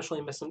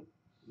intentionally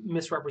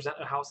misrepresent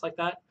a house like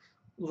that,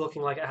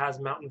 looking like it has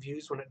mountain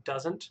views when it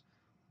doesn't.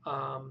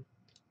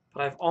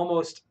 But I've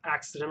almost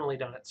accidentally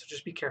done it, so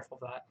just be careful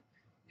of that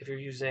if you're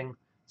using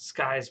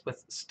skies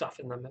with stuff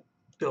in the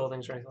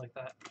buildings or anything like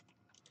that.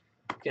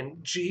 Again,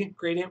 G,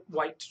 gradient,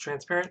 white to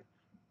transparent,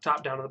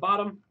 top down to the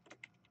bottom.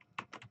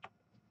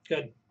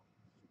 Good.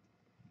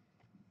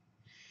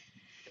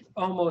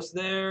 Almost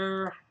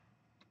there.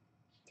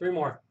 3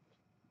 more.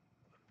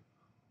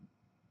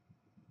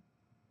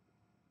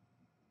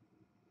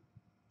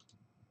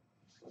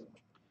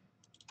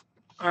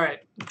 All right,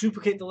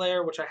 duplicate the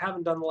layer, which I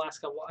haven't done the last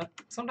couple.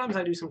 Sometimes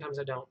I do, sometimes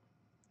I don't.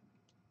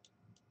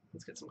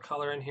 Let's get some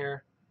color in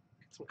here,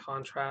 get some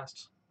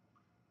contrast.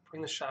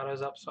 Bring the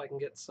shadows up so I can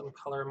get some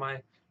color in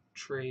my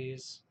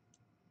trees.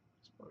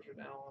 Exposure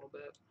down a little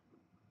bit.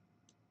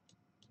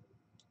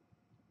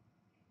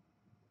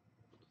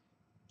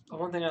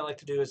 One thing I like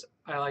to do is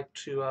I like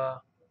to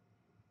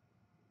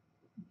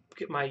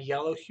get my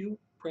yellow hue,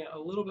 bring it a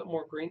little bit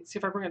more green. See,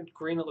 if I bring it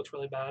green, it looks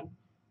really bad.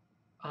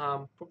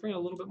 But bring it a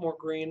little bit more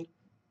green, and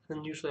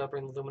then usually I'll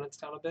bring the luminance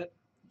down a bit.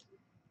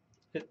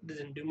 It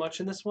didn't do much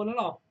in this one at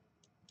all,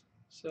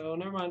 so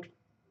never mind.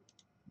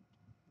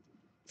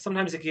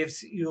 Sometimes it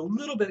gives you a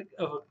little bit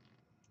of a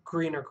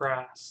greener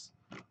grass.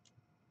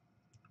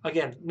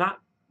 Again,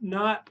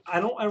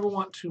 I don't ever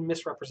want to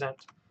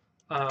misrepresent,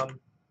 but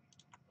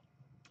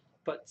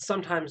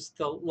sometimes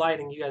the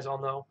lighting, you guys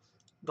all know,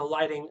 the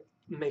lighting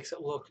makes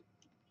it look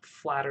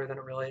flatter than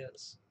it really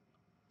is.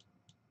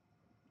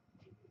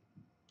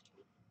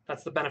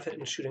 That's the benefit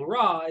in shooting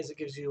raw, is it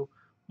gives you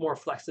more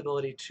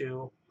flexibility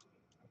to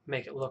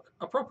make it look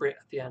appropriate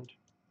at the end.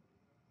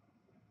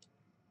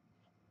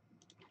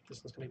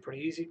 This one's going to be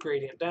pretty easy.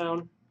 Gradient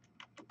down.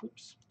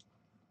 Oops.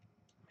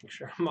 Make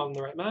sure I'm on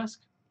the right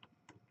mask.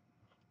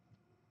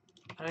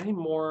 And I need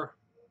more.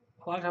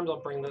 A lot of times I'll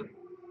bring the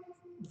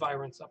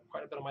vibrance up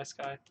quite a bit on my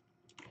sky.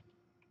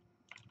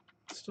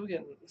 Still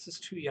getting, this is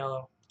too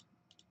yellow.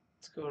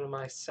 Let's go to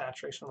my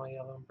saturation on my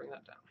yellow and bring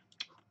that down.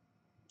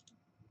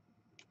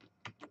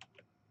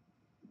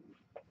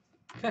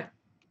 Okay.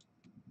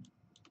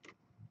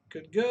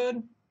 Good,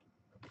 good.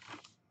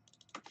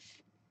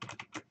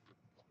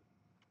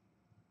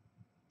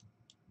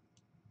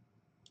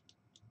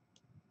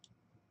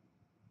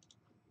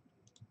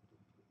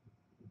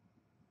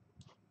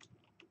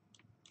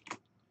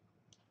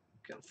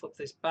 Gonna flip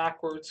this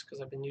backwards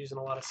because I've been using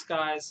a lot of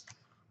skies.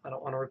 I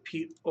don't want to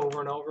repeat over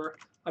and over.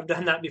 I've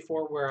done that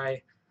before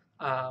where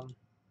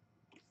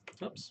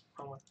oops,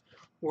 wrong one.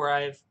 Where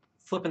I've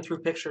flipping through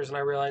pictures and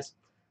I realize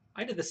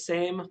I did the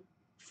same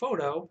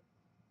photo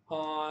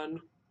on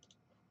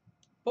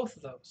both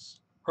of those,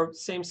 or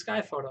same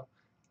sky photo.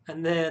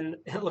 And then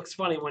it looks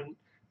funny when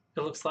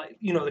it looks like,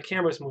 you know, the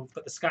camera's moved,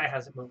 but the sky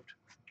hasn't moved.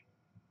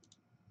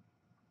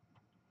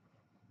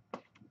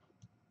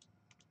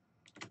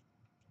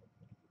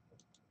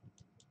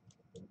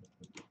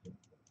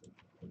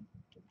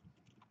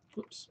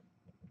 Oops.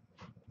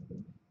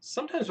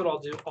 Sometimes what I'll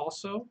do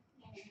also,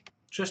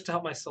 just to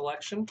help my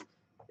selection,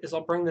 is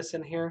I'll bring this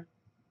in here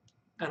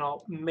and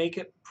I'll make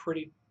it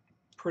pretty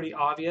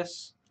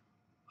obvious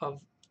of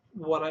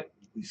what I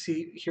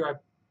see here. I've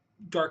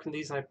darkened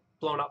these and I've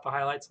blown out the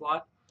highlights a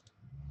lot.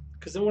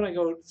 Because then when I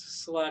go to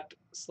select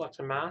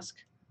a mask,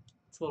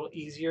 it's a little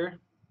easier.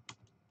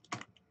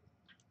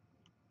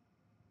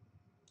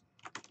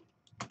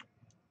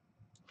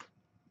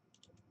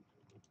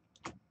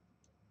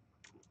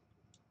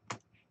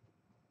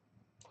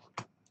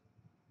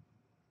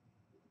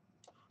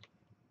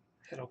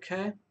 Hit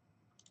OK.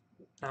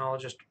 Now I'll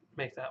just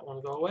make that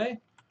one go away.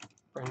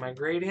 Bring my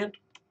gradient.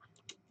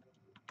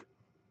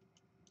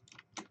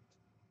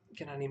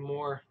 Again, I need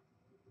more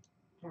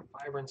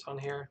vibrance on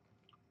here.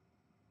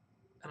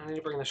 And I need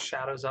to bring the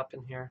shadows up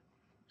in here.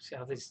 See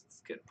how these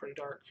get pretty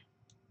dark.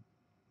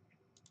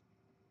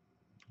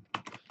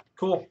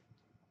 Cool.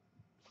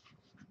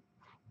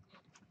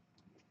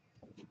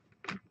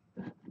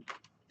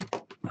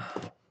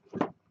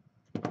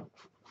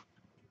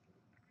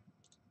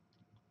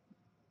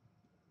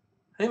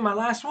 I think my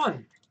last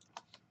one.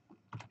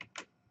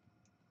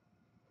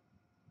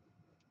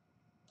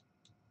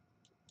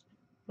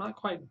 Not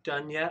quite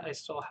done yet. I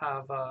still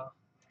have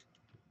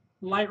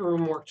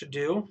Lightroom work to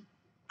do.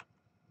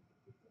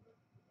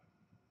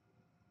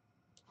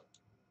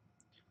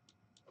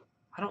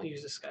 I don't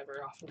use this sky very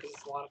often because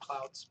it's a lot of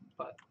clouds,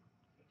 but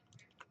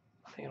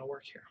I think it'll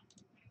work here.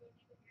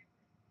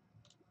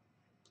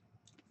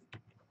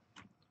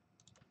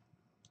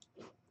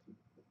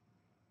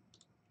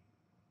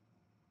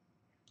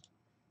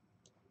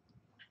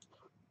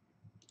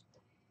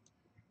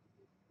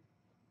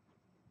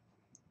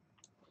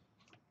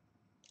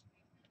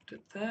 Did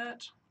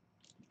that.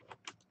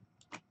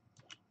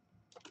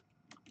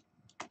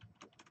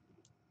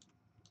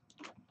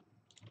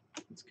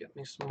 Let's get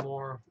me some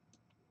more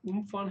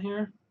oomph on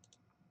here.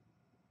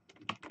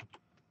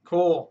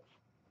 Cool.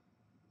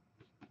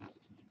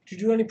 Did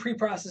you do any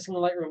pre-processing in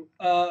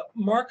Lightroom?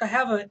 Mark, I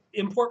have an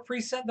import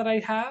preset that I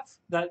have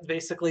that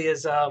basically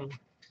is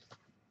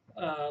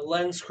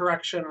lens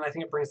correction, and I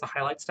think it brings the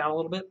highlights down a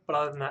little bit, but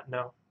other than that,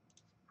 no.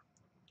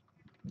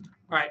 All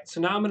right,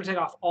 so now I'm going to take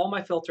off all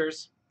my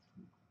filters.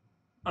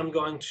 I'm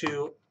going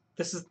to,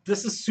 this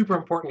is super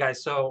important,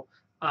 guys, so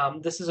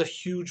this is a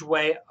huge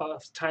way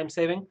of time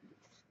saving.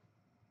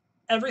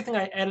 Everything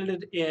I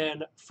edited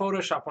in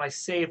Photoshop when I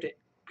saved it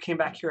came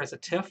back here as a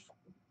TIFF.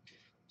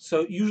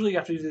 So usually you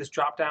have to do this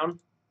drop down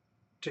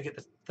to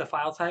get the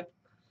file type.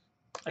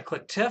 I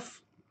click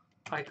TIFF,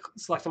 I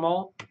select them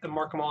all, and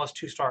mark them all as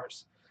 2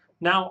 stars.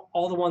 Now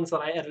all the ones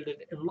that I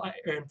edited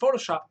in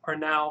Photoshop are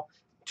now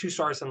 2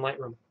 stars in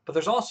Lightroom. But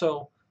there's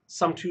also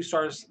some 2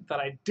 stars that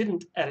I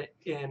didn't edit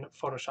in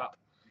Photoshop.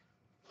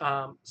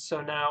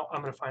 So now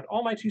I'm going to find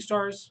all my 2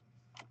 stars.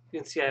 You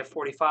can see I have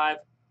 45,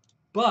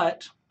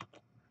 but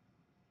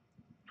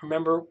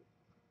remember,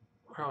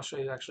 or I'll show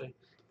you actually.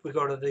 If we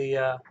go to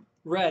the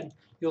red,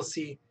 you'll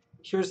see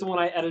here's the one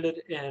I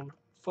edited in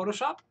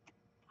Photoshop,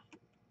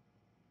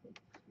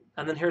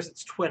 and then here's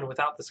its twin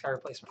without the sky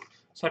replacement.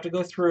 So I have to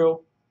go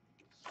through,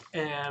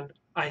 and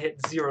I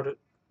hit 0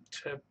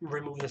 to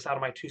remove this out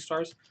of my 2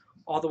 stars.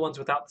 All the ones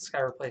without the sky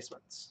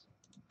replacements.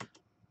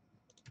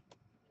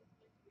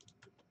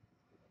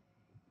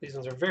 These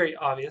ones are very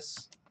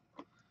obvious.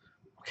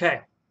 Okay.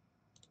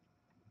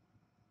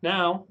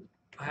 Now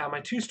I have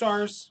my 2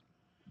 stars.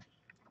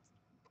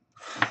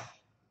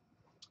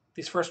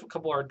 These first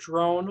couple are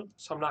drone,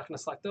 so I'm not going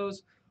to select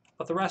those.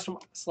 But the rest of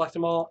them, select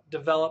them all,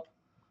 develop.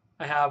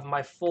 I have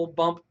my full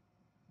bump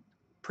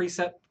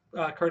preset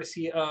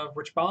courtesy of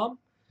Rich Baum.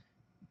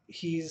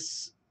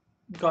 He's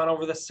gone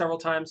over this several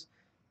times.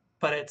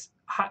 but it's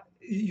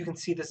you can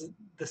see this is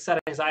the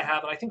settings I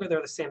have, and I think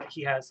they're the same that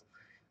he has.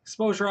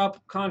 Exposure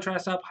up,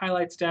 contrast up,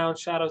 highlights down,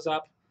 shadows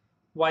up,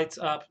 whites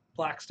up,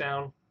 blacks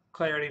down,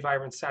 clarity,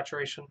 vibrance,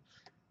 saturation.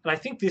 And I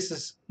think this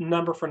is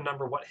number for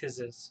number what his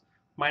is.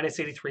 Minus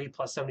 83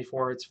 plus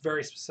 74. It's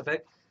very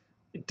specific.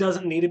 It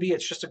doesn't need to be.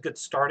 It's just a good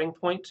starting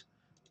point.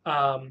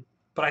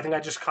 But I think I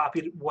just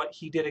copied what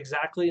he did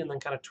exactly and then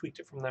kind of tweaked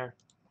it from there.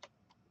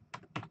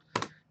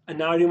 And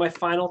now I do my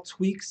final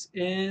tweaks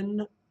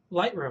in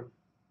Lightroom.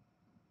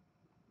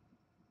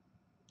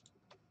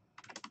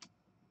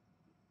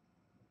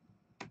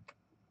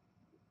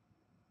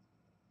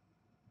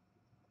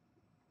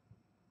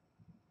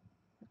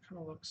 It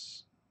kind of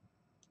looks...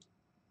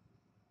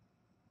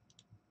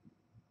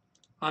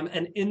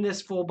 and in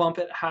this full bump,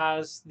 it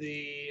has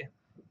the...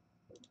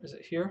 Is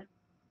it here?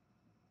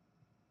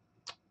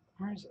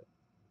 Where is it?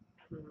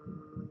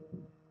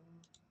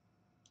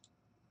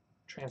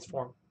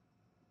 Transform.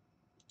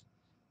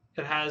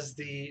 It has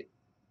the...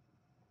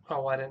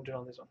 Oh, I didn't do it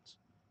on these ones.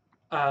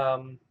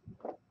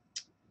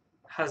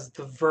 Has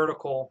the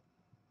vertical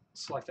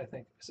select, I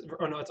think.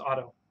 Oh, no, it's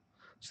auto.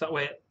 So that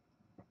way it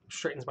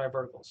straightens my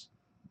verticals.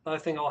 Another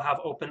thing I'll have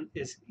open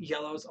is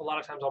yellows. A lot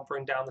of times I'll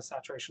bring down the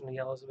saturation in the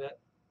yellows a bit.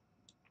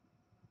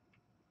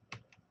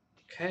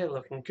 Okay,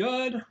 looking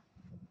good.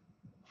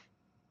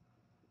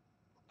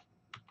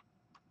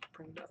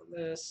 Bring down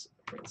this,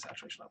 bring the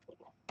saturation up a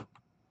little.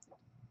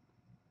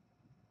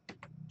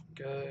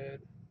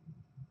 Good.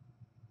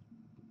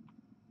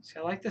 See,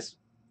 I like this.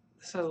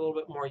 This has a little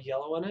bit more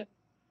yellow in it.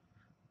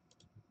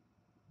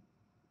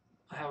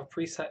 I have a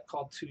preset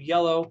called To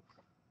Yellow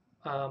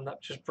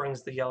that just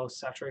brings the yellow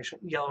saturation,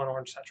 yellow and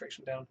orange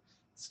saturation down.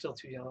 It's still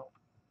too yellow.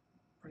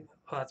 Bring that.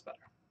 Oh, that's better.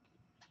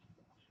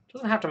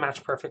 Doesn't have to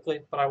match perfectly,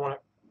 but I want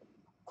it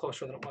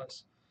closer than it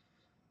was.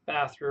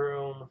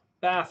 Bathroom,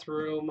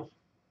 bathroom.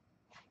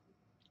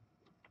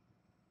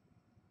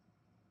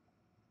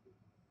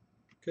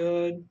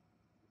 Good.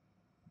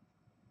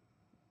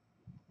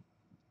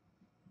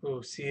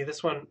 Oh, see,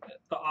 this one,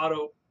 the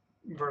auto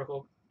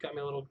vertical got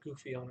me a little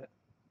goofy on it.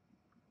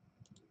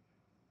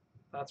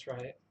 That's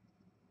right.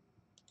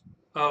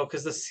 Oh,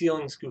 because the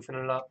ceiling's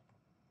goofing it up.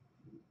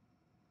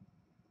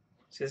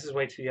 See, this is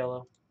way too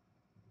yellow.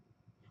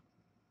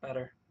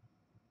 Better.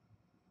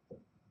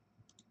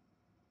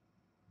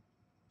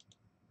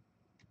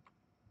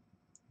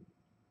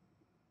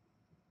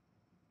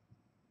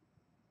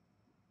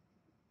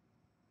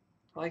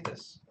 I like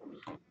this.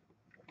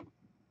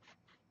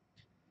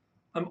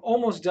 I'm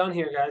almost done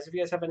here, guys. If you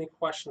guys have any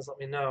questions, let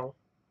me know.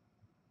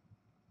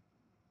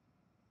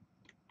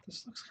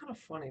 This looks kind of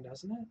funny,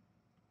 doesn't it?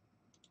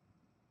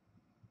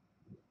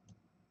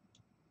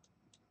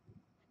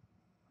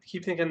 I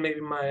keep thinking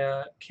maybe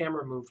my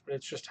camera moved, but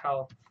it's just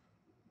how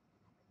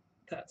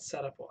that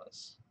setup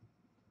was.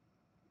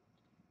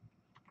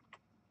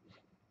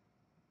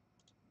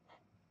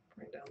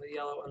 Bring down the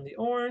yellow and the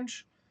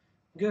orange.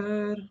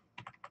 Good.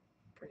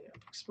 Bring up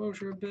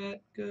exposure a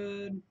bit.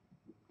 Good.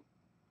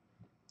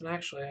 And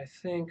actually, I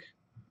think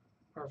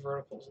our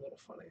vertical is a little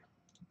funny.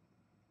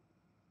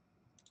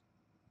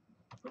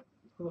 Oh,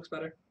 it looks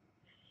better.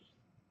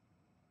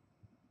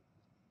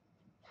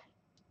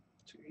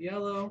 To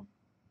yellow.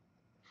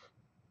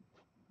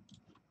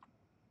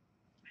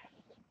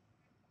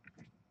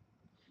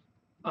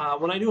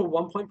 When I do a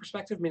one-point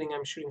perspective, meaning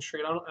I'm shooting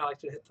straight on, I like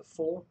to hit the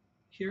full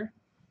here.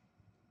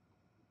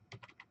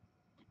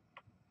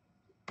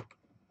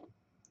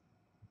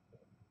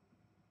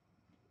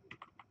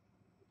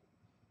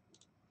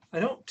 I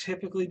don't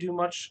typically do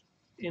much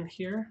in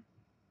here,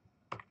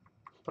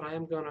 but I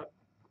am gonna,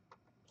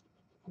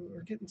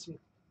 we're getting some,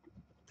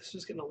 this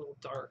is getting a little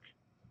dark.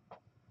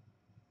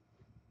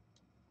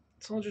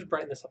 So I'll just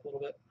brighten this up a little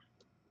bit.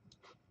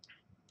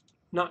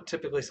 Not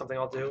typically something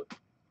I'll do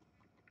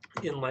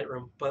in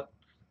Lightroom, but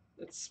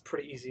it's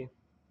pretty easy.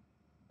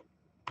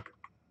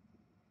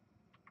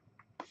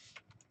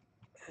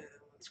 And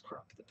let's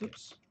crop the,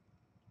 oops,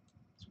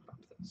 let's crop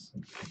this.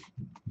 And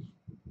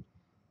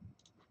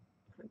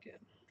again,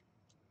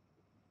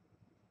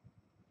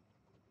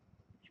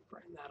 just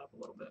brighten that up a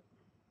little bit.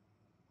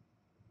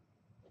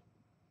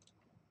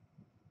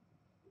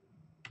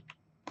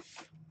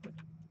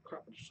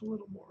 Crop it just a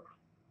little more.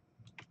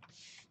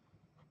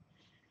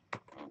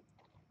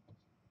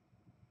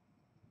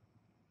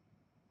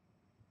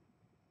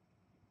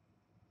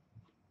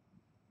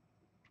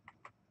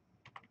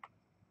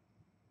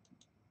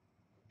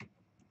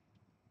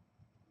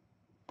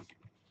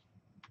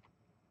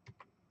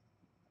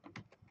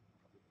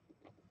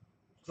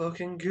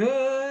 Looking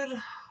good.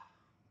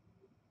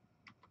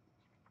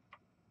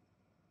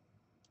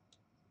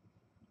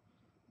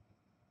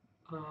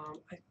 I'm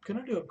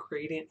gonna do a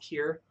gradient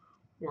here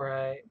where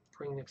I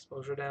bring the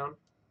exposure down.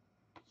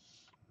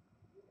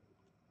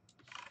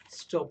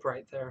 It's still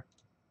bright there,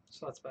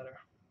 so that's better.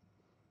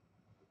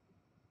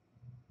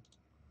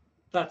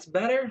 That's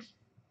better.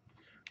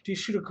 Do you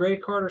shoot a gray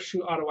card or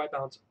shoot auto white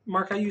balance?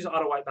 Mark, I use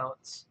auto white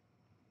balance.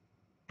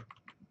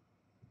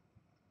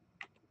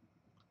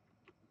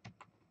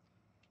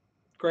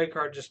 Gray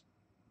card just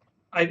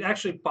I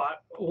actually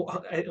bought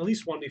at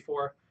least one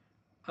before.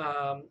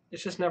 It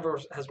just never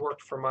has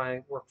worked for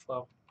my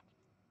workflow.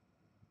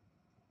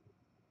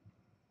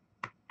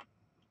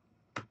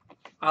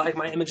 I like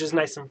my images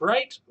nice and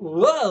bright.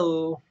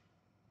 Whoa!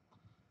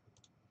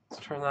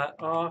 Let's turn that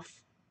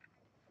off.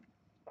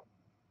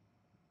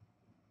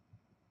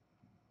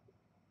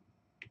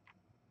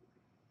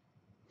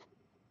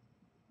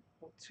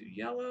 To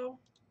yellow.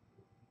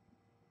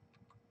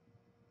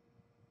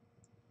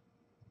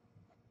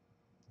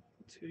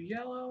 To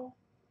yellow.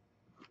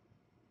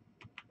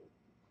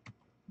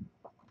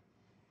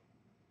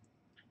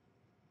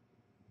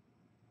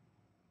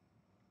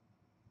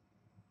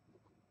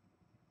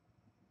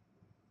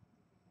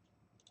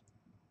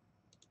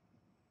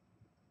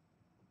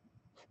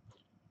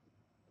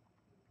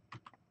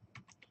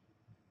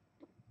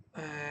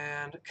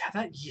 And God,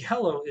 that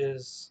yellow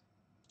is,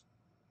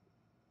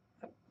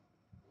 that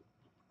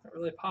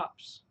really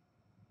pops.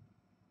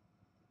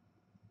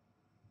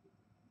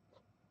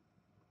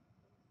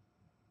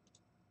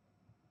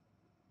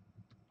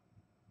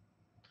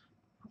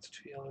 That's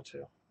too yellow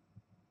too.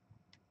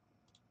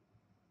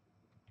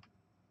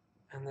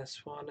 And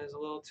this one is a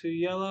little too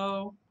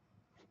yellow.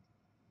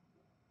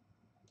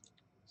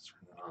 Let's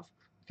turn that off.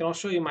 And I'll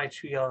show you my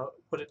too yellow.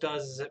 What it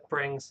does is it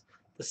brings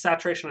the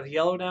saturation of the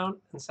yellow down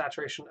and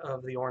saturation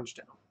of the orange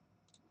down.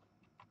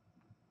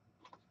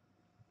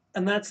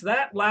 And that's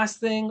that. Last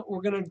thing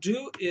we're going to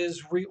do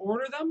is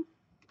reorder them.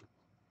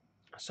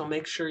 So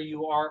make sure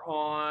you are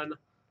on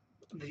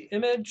the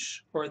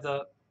image or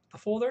the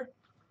folder.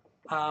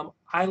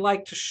 I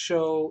like to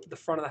show the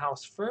front of the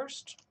house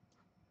first.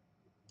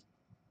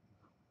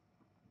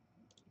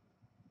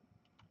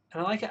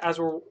 And I like it as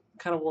we're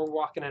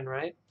walking in,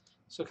 right?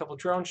 So a couple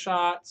drone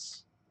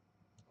shots,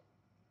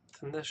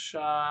 then this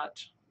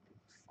shot,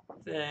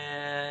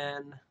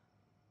 then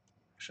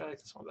actually I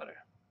like this one better.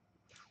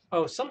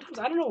 Oh, sometimes,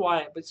 I don't know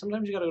why, but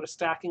sometimes you gotta go to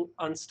stacking,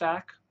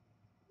 unstack.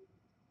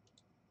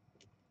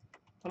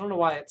 I don't know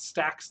why it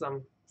stacks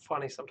them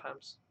funny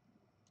sometimes.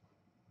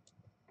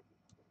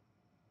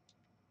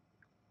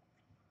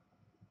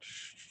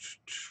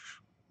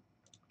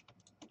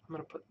 I'm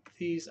gonna put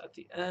these at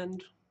the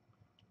end,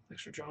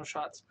 extra drone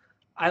shots.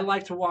 I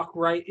like to walk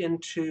right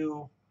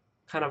into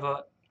kind of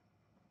a,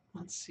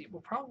 let's see,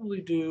 we'll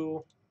probably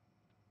do,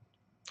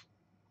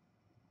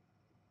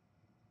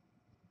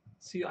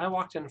 see, I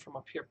walked in from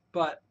up here,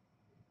 but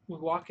we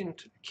walk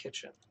into the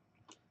kitchen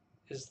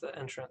is the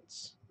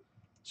entrance.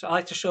 So I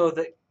like to show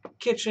the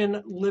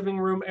kitchen, living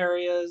room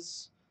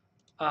areas.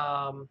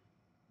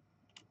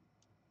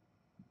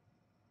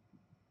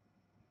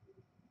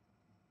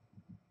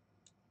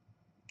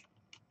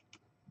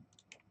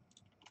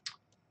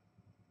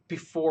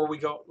 Before we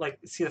go, like,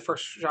 see, the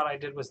first shot I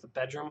did was the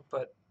bedroom,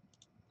 but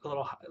a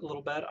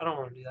little bed. I don't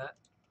want to do that.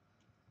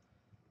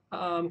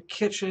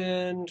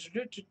 Kitchen,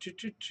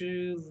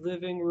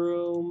 living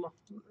room.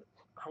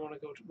 I want to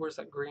go to, where's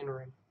that green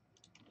room?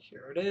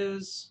 Here it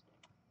is.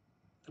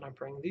 Then I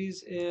bring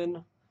these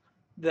in.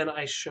 Then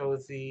I show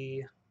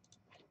the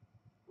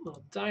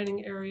little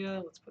dining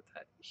area. Let's put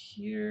that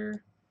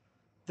here.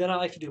 Then I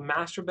like to do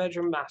master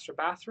bedroom, master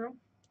bathroom.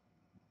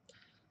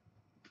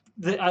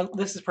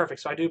 This is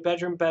perfect. So I do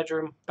bedroom,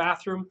 bedroom,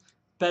 bathroom,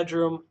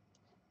 bedroom,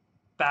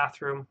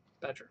 bathroom,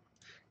 bedroom.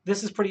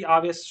 This is pretty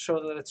obvious to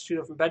show that it's two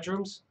different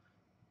bedrooms,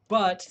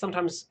 but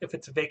sometimes if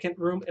it's a vacant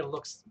room, it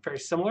looks very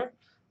similar.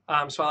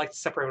 So I like to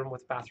separate them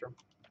with bathroom.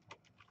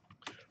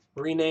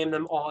 Rename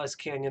them all as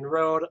Canyon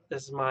Road.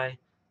 This is my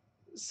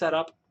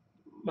setup.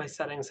 My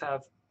settings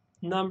have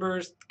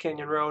numbers,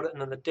 Canyon Road, and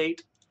then the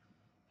date.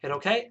 Hit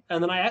OK,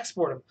 and then I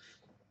export them.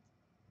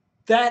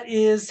 That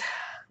is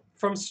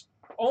from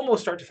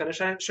almost start to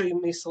finish. I didn't show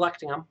you me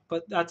selecting them,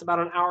 but that's about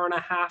an hour and a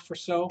half or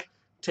so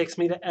it takes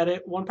me to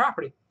edit one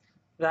property.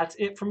 That's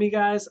it for me,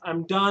 guys.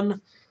 I'm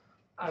done.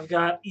 I've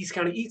got East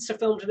County Eats to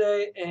film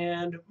today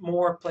and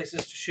more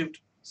places to shoot.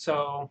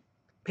 So,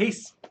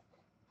 peace.